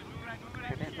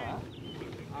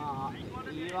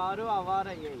 ఈ వారు ఆ వారు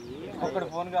అయ్యాయి. ఒకటి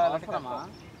phone కావాలంటే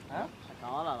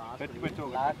కావాలా పెట్టు.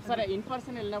 సరే ఇన్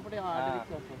పర్సన్ వెళ్ళినప్పుడు ఆర్డర్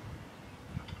ఇచ్చేస్తాం.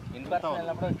 ఇన్ పర్సన్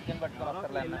వెళ్ళినప్పుడు చికెన్ పట్టుకొని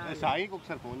వస్తారులే అన్న. సాయికి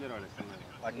ఒకసారి ఫోన్ చేయవాడు.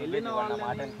 వాటిని వెళ్ళిన వాళ్ళ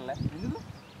మాట వింటలే.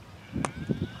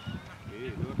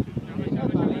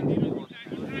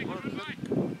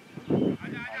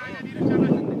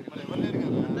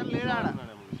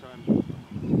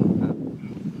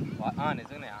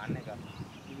 నిజంగానే ఆన్నే కాదు.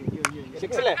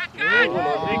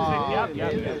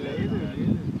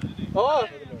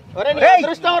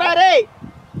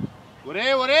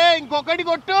 ఒరే ఇంకొకటి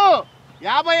కొట్టు,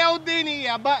 50 అవుద్ది నీ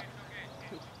అబ్బా.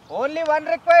 ఓన్లీ 1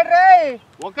 రిక్వైర్డ్ రే.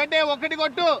 ఒకటి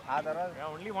కొట్టు. ఆ తర్వాత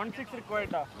Only 1-6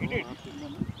 required. Hit it.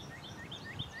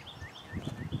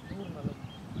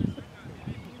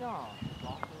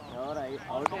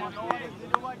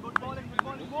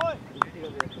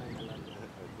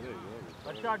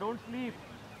 Bacha, don't sleep.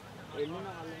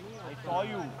 I saw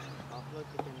you.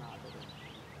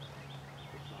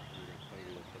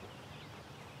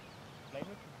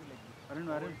 Arun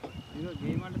ఇదిగో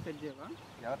గేమ్ అంటే సెట్ చేయవా?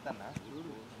 ఎవరితన్నా?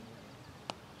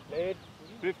 Late.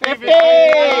 50.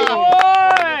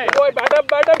 Boy, bat up,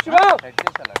 Shiva. Set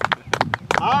చేసాలా?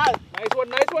 Nice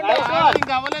one.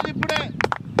 ఇంకా అవ్వలేదు ఇప్పుడే.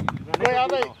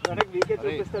 వికెట్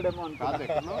చూపిస్తాడేమో కాదు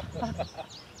ఎక్కడో?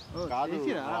 కాదు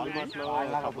చేసిరా? ఆల్మోస్ట్ లో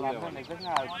నాకు అసలు అర్థం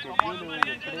నిజంగా షెడ్యూల్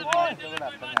ఎప్పుడు మార్చో కూడా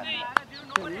అర్థం కాదు.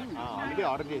 ఆల్రెడీ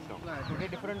ఆర్డర్ చేసాం. Today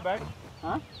different bat.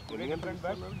 different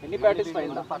bat. ఎన్ని bat is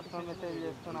fine personal message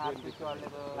చేసుకుని ఆర్టీసీ వాళ్ళు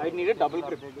ఏదో ఐ నీడ్ డబుల్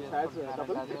గ్రిప్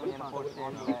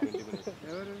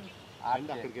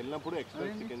అక్కడికి వెళ్ళినప్పుడు ఎక్స్ట్రా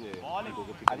చికెన్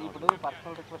అది ఇప్పుడు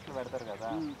పర్సనల్ రిక్వెస్ట్లు పెడతారు కదా,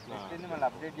 పెట్టింది మళ్ళీ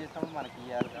అప్డేట్ చేసినప్పుడు మనకి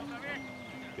ఇవ్వాలి.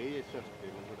 పే చేస్తారు.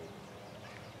 పేమెంట్ కూడా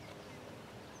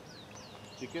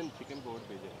చికెన్ కోడ్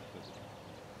పే చేస్తారు.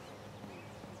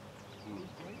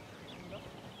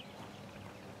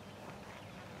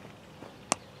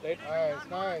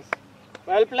 Nice.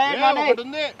 వెల్ ప్లేడ్ మనీ ఒకటి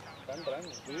ఉంది.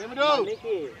 ఏమి రో?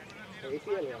 నీకి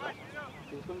ఏసీఎల్ కదా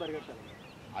తీసుకొని పరిగెత్తాలి.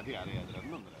 అది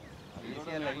రన్ ఉంది.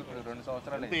 ఏసీఎల్ అయ్యి ఇప్పుడు 2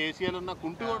 సంవత్సరాలు అంటే ఏసీఎల్ ఉన్న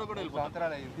కుంటు కూడా వెళ్ళిపోతుంది.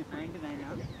 సంవత్సరాలు అయ్యింది.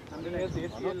 99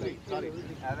 sorry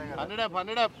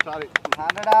 100 sorry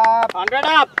 100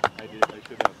 up I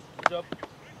should have. Good job.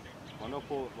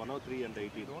 104, 103 and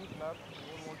 80. Don't clap.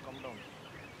 Won't come down.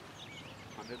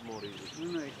 100 more easy.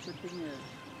 no expecting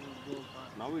go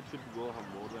Now it should go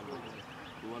more than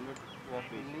 200.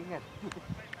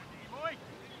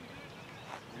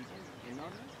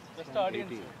 Just the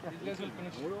audience. These guys will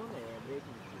finish.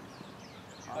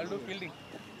 I'll do fielding.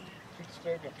 Sit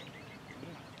straight up.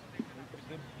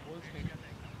 Grip, hold straight.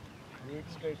 Wait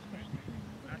straight.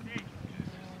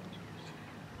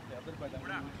 The other by the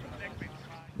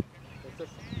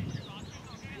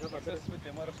Success with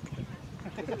MRF.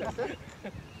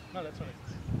 No, that's not it.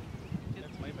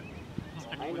 That's my bad.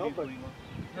 I know but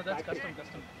No, that's custom.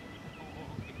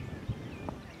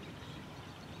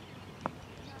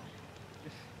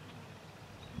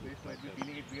 This might be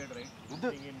feeling it weird, right?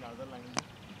 Thinking in other language.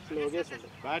 slow gas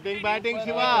ఉంది. Batting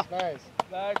Shiva. Nice.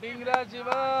 Batting ra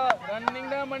Shiva. Running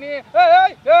ra Mani.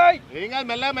 Hey! ఏం కాదు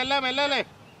మెల్లలే.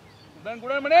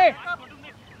 Good on Mani.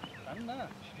 Run na.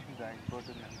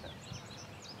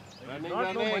 Running, Not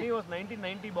know running. Mani was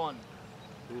 1990 born.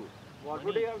 What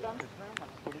would you have done?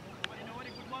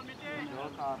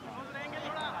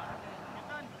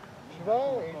 Shiva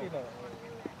 89.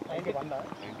 91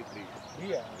 93.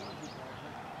 Yeah.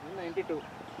 92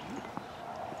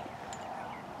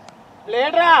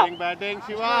 played రా Batting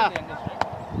Shiva.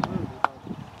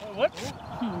 What?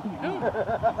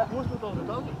 Who's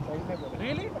 2000?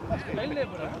 Really? Child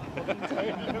labor?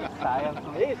 Hi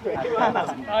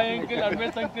uncle,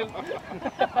 advance uncle.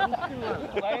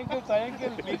 Sai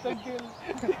uncle, please uncle.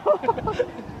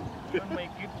 Even my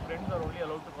kids' friends are only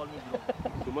allowed to call me bro.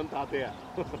 Suman తాతయ్య.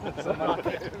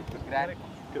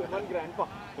 Suman grandpa.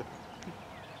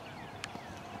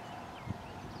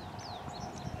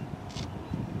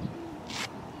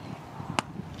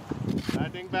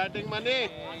 Batting Mani.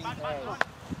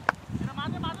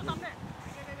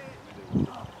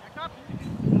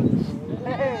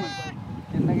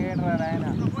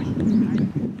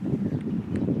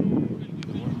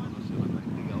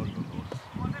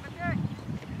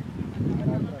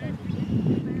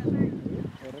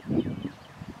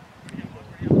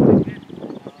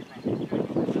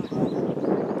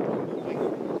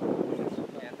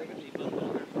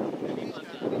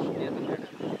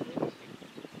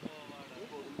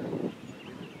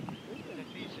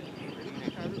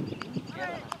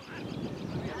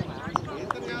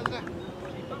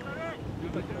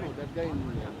 guy in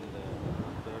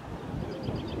third.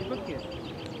 Deepak here.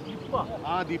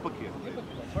 Deepak here.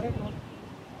 That's what I told.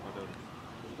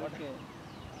 Whatever. Okay.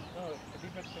 No,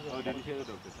 Deepak Oh, did you say that?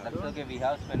 Okay, sorry. That's okay. We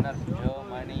have spinners. Joe,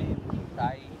 Mani,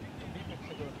 Sai.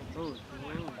 Oh.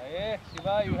 Hey,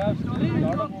 Shiva, you have still a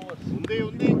lot of overs.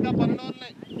 ఉంది ఇంకా 12 ఓవర్లే.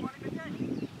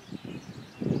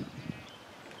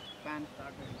 Fan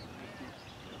started.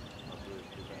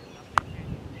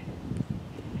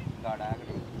 God,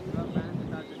 agony. Fan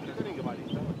started. ఇంకా వాడి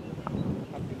ఇష్టం.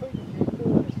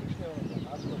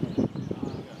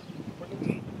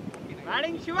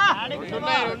 Batting Shiva.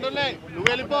 రెండు ఉన్నాయి. నువ్వు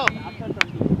వెళ్ళిపో.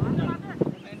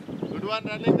 Good one,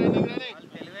 running.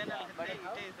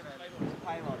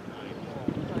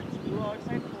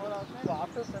 So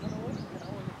after 7 overs, we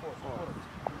have only 4.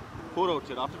 4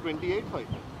 outside. After 28, 5.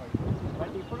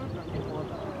 But ఇప్పుడు 24.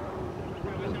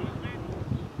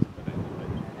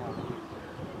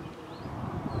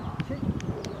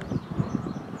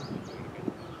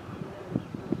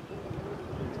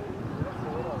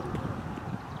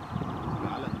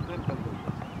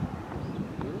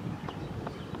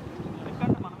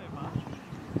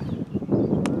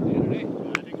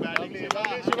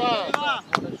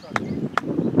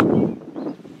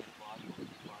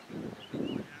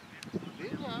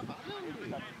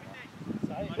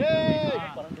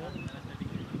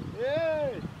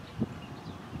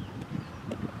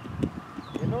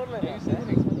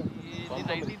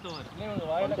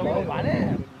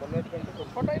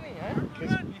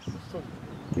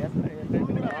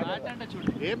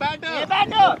 ఏ బ్యాట్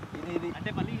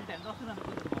అంటే మళ్ళీ ఇంత ఎంత వస్తుంది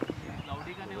అనుకుంటున్నాను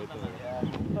లౌడీగానే ఉందన్న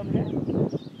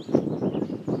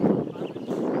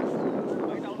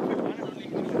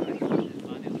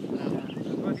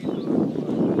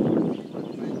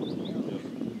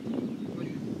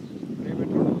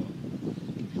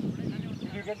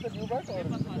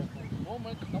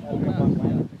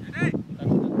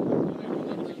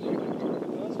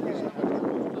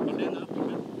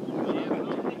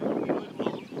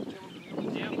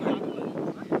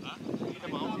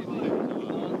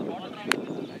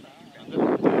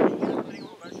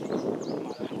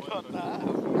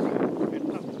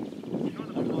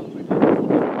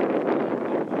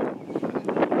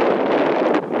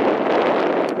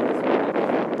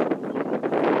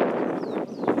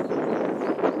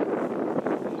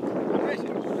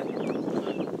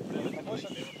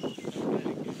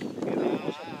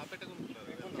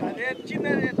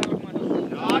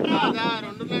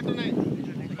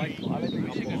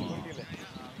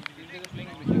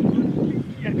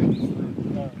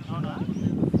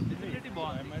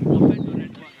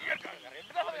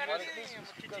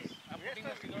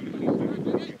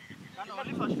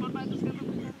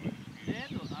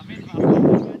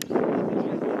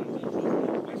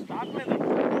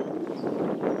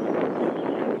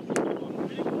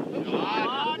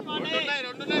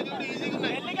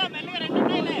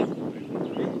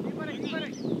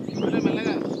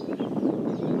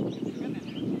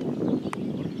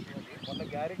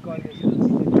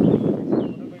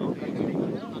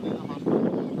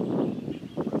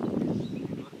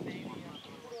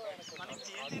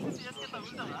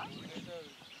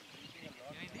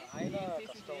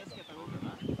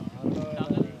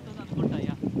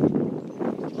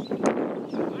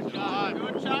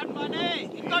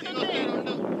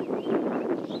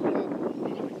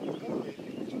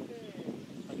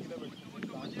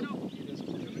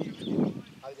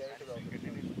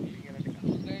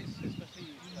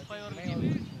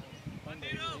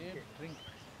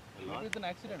with an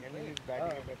accident. When he's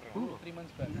batting 2-3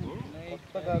 months back.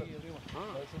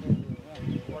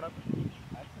 What up?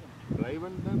 Drive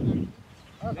and then.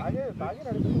 Shot, mali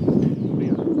రెండు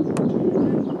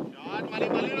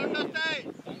వస్తాయి.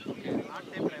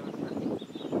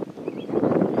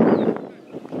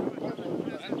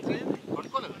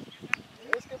 పట్టుకోలేదు.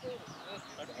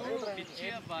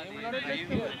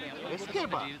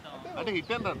 ఎస్కేప్ అంటే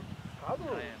హిట్ అండ్ రన్ కాదు.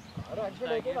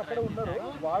 యాక్సిడెంట్ అయితే అక్కడ ఉన్నారు.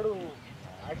 వాడు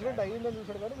యాక్సిడెంట్ అయ్యిందని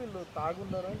చూసాడు కానీ వీళ్ళు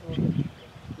తాగున్నారు అని చూడండి.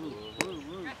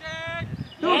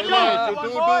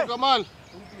 కమాల్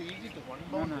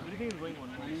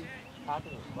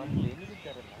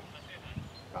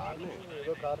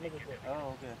ఏదో కార్లో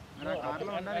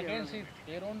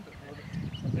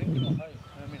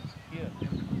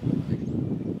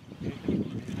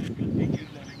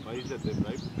Why is that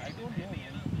right? I don't know.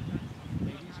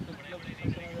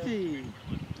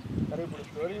 సరే ఇప్పుడు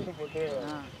స్టోరీ పోతే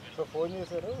సో ఫోన్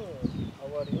చేశారు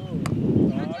అవర్ యూ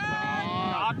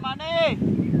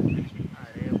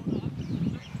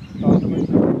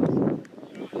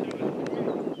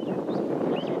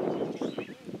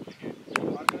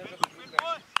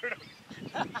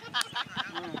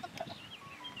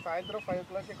సాయంత్రం 5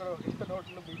 o'clock ఇక్కడ హిట్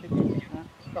నోట్లు మీటింగ్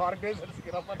ఆర్గనైజర్స్కి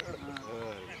రమ్మన్నాడు.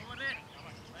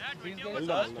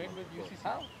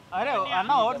 అరే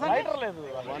అన్న ఓట్స్ లైటర్ లేదు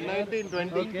 119,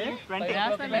 20.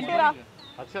 20 రా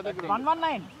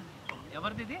 119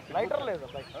 ఎవరిది ఇది లైటర్ లేదు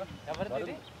ఎవరిది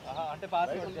ఇది అంటే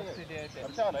పాస్వర్డ్ జస్ట్ ఇది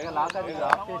అయితే లాక్ అది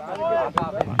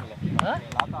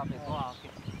ఓకే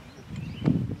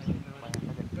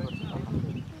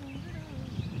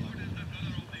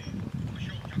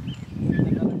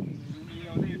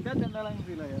ఇంకా తినాలని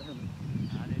ఫీల్ అయ్యా అసలు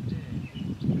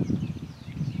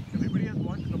Everybody has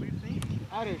watched Kabir Singh.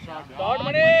 అరే షాట్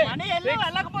మనీ అని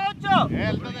వెళ్ళకపోవచ్చు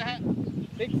వెళ్తుంది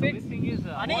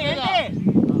 6 అని ఏంటి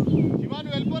శివ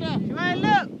నువ్వు వెళ్ళిపోరా. శివ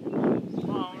వెళ్ళు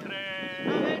Boundary.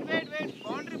 వెయిట్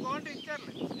బౌండరీ ఇచ్చారు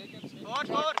స్కోర్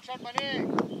షాట్ మనీ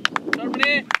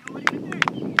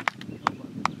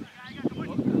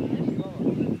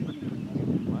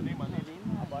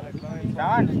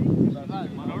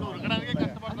మనోడు ఉరకడానికే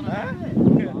కష్టపడుతున్నాడు.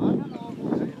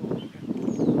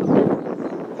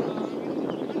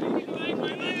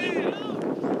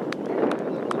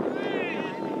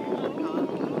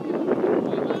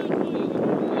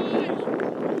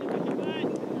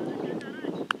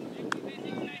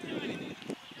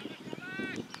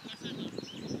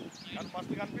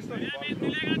 మస్తు కనిపిస్తుంది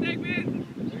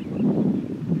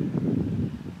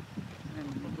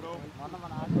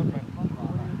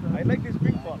I like this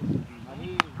big ball. అది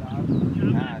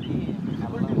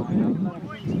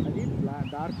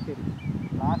డార్క్ చెరీ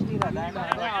లాస్ట్ ఇయర్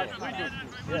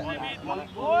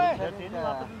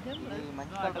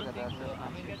మంచి కట్టర్ కదా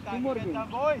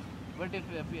But if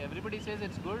everybody says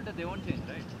it's good, they won't change,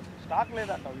 right? Stock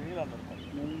లేదంట వీళ్ళు అన్నారు.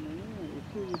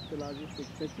 issue with the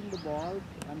logistics. Fetching the balls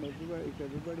and everybody, if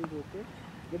everybody is okay,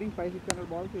 getting 500-600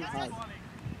 balls is hard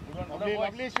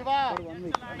lovely Shiva for 1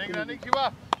 week. Running Shiva.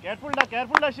 Careful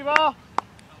డా Shiva.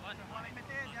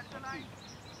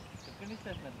 Finish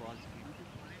that balls.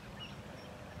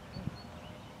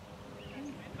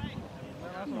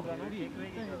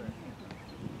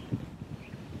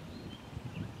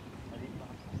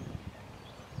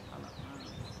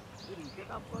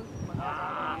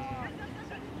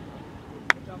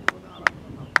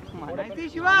 మనైతే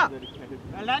Shiva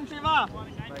వెళ్ళాను Shiva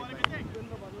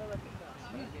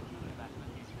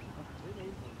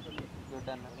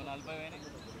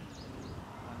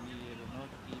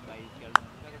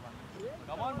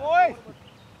Come on boys.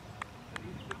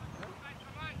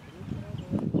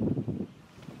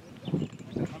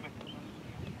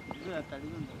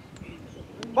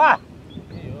 బా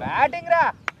batting రా.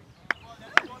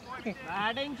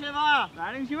 Batting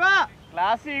Shiva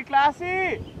classy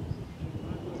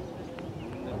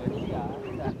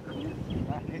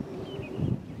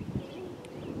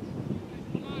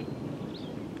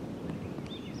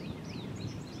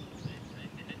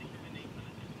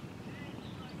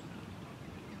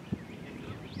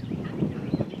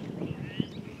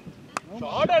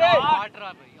shot రే.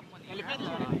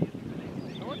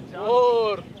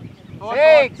 Four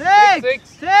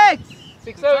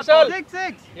six Vishal.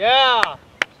 Yeah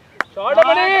shot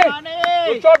money.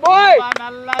 Good shot bye.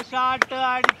 నల్ల shot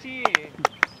అడిచి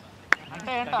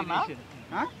అంటే ఏంటన్నా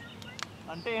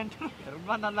అంటే ఏంట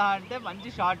రుమ్మ నల్ల అంటే మంచి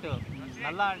షాట్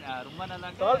నల్ల రుమ్మ నల్ల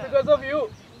అంటే ఆల్ బికాజ్ ఆఫ్ యు.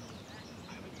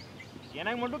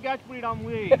 எனக்கு மட்டும் கேட்ச் பண்ணிடா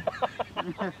மூவி.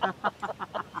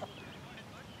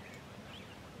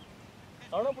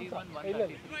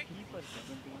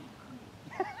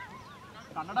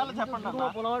 కన్నడలో చెప్పండి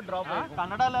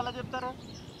కన్నడలో ఎలా చెప్తారు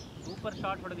సూపర్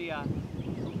షాట్ పడదియా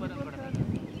సూపర్ అని పడదు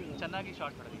ಚೆನ್ನಾಗಿ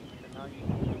షాట్ పడది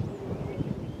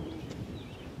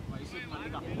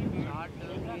షాట్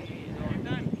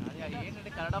అది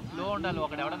ఏంటంటే కన్నడ ఫ్లో ఉండాలి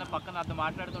ఒకటి ఎవడన్నా పక్కన అతను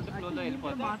మాట్లాడుతుంటే ఫ్లోతో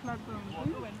వెళ్ళిపోతుంది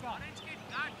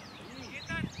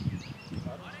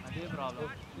అదే ప్రాబ్లం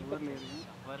ఎవరు లేరు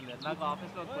నాకు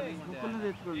ఆఫీస్లో ఒక కొలీగ్ ఉండే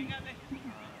తెచ్చుకోండి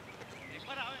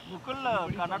Mukul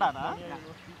కన్నడనా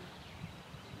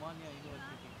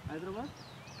Hyderabad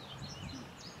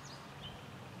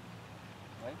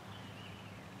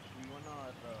We won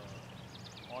our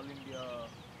All India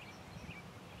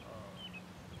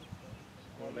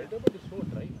Hyderabad is so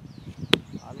dry.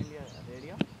 All India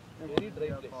radio Very dry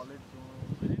place. college.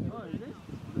 oh is it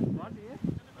what year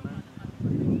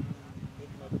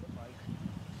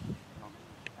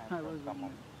I was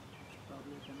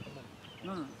probably 10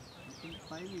 no I think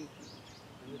 5 years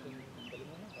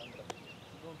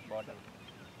bottle.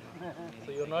 So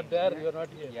you're not there, you're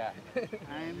not here. Yeah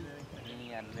I am me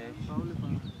Anvesh probably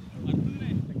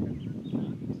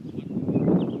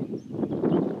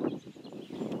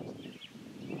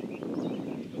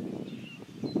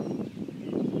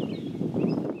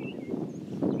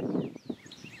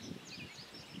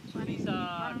Manisha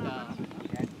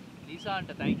visa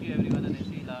అంట thank you everyone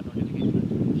అనేసి ఇలా notification.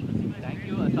 Thank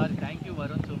you sorry thank you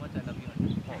Varun so much I love you అంట.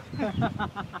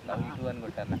 Love you two అని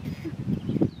కొట్టాను.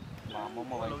 మా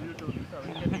అమ్మమ్మ Love you వయసు too. So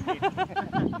we can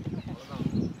meet.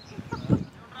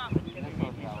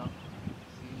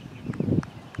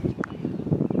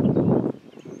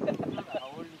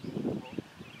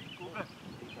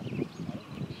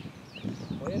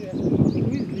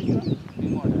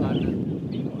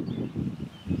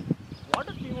 What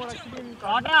is Timor actually in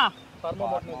Karna? Pharma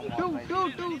modeling.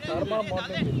 Two. Pharma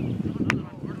modeling.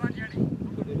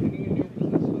 So they're bringing in new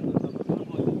business on the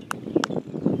summer.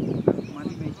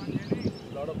 Money making.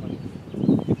 Lot of money.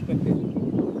 Expectation.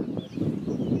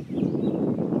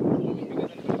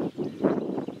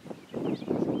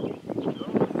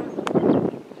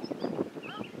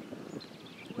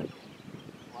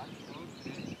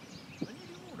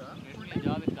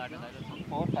 Job in card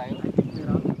 4 5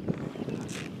 They're all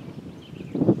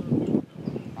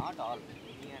not all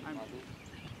me and Madhu.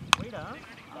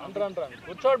 Run.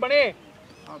 Good shot, Bunny.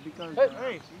 because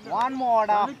Hey. One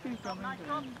మోడా project is coming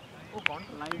to end. Oh,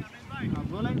 live.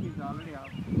 Go live is already up.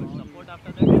 Support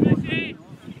after that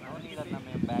అవునీదన్న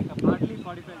మేము backup. Hardly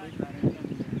 45 days warranty.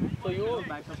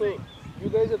 So you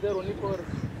guys are there only for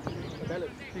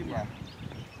Dallas. Yeah.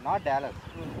 Not Dallas.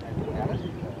 Dallas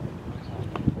is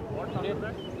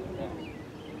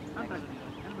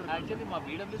actually మా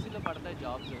బీడబ్ల్యూసీలో పడతాయి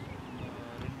jobs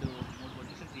 2-3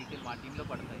 positions detail మా టీంలో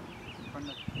పడతాయి.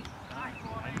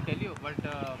 Tell you but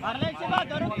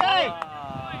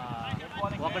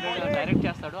ఒకడు direct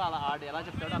చేస్తాడు అలా ఆడు ఎలా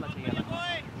చెప్తాడో అలా చేయాలి.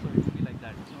 So it's be like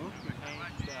that.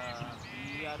 And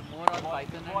we are more on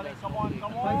Python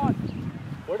and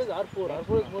What is R4?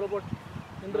 R4 is more about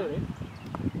Kindred, right?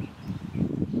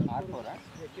 R4, huh?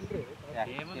 Yeah, Kindred. Yeah.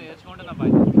 ఏమో నేర్చుకుంటే నా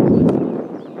Python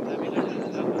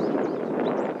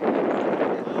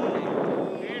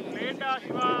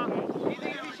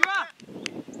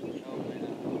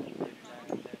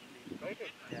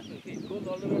It goes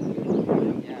all the way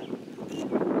to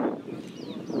Yeah.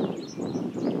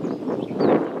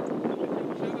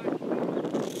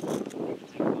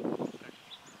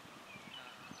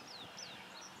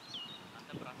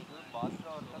 Boss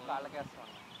రావడంతో కాళ్ళకేస్తాం.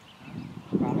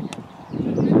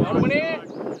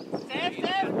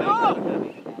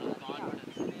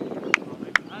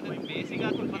 Basic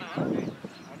అనుకుంటున్నా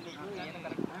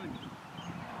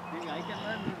I can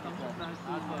learn this computer class.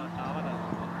 కావాలి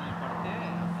పడితే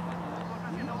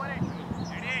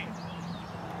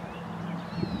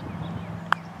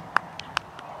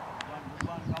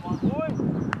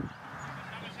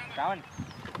Seven.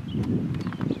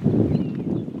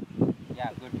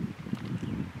 Yeah, good.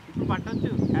 ఇప్పుడు పట్టొచ్చు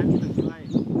hands bye.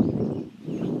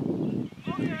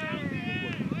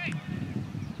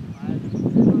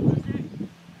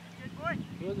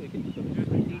 He was wicket keeper.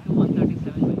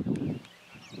 20-137 by 2.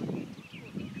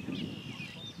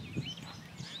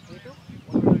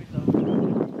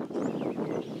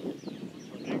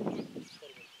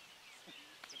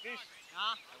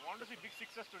 I want to see big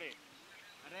sixes today.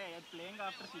 Arey, playing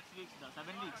after 6 weeks,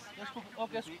 7 weeks.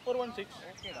 Okay, score 1-6.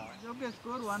 Okay,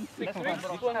 score 1-6. Next week,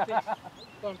 6-1-6.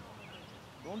 Come.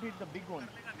 Don't hit the big one.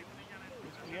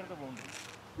 Just clear the boundary.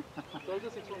 It's also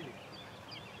 6-1.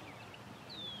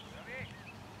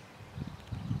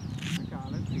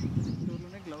 చాలా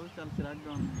టూర్లోనే gloves చాలా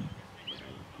చిరాగ్గా ఉంది.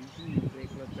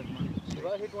 బ్రేక్లో వచ్చాక మనం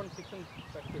Shiva hit 1-6 in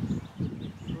practice.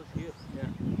 It was here.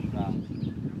 yeah.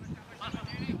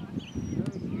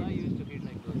 I used to hit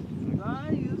like those.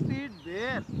 You see it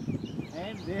there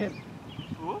and there.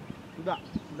 Who?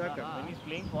 Sudhakar. When he's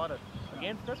playing for us.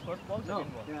 Against us, first ball,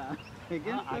 second ball. Yeah.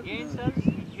 Against us,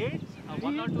 he hits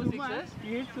 1 or 2 sixes,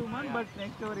 He hits Suman, Yeah. but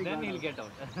next over he then got he'll out. get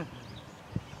out.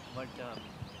 But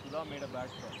Sudha made a bad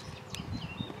shot.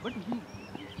 But he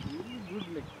really good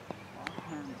like off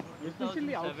hand.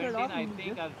 Especially outside 2017, off. I he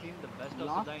think just I've seen the best of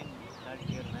lost. Sudha in that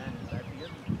year. Man, that year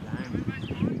he planned.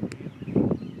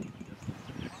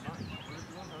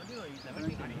 17 or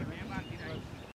 18.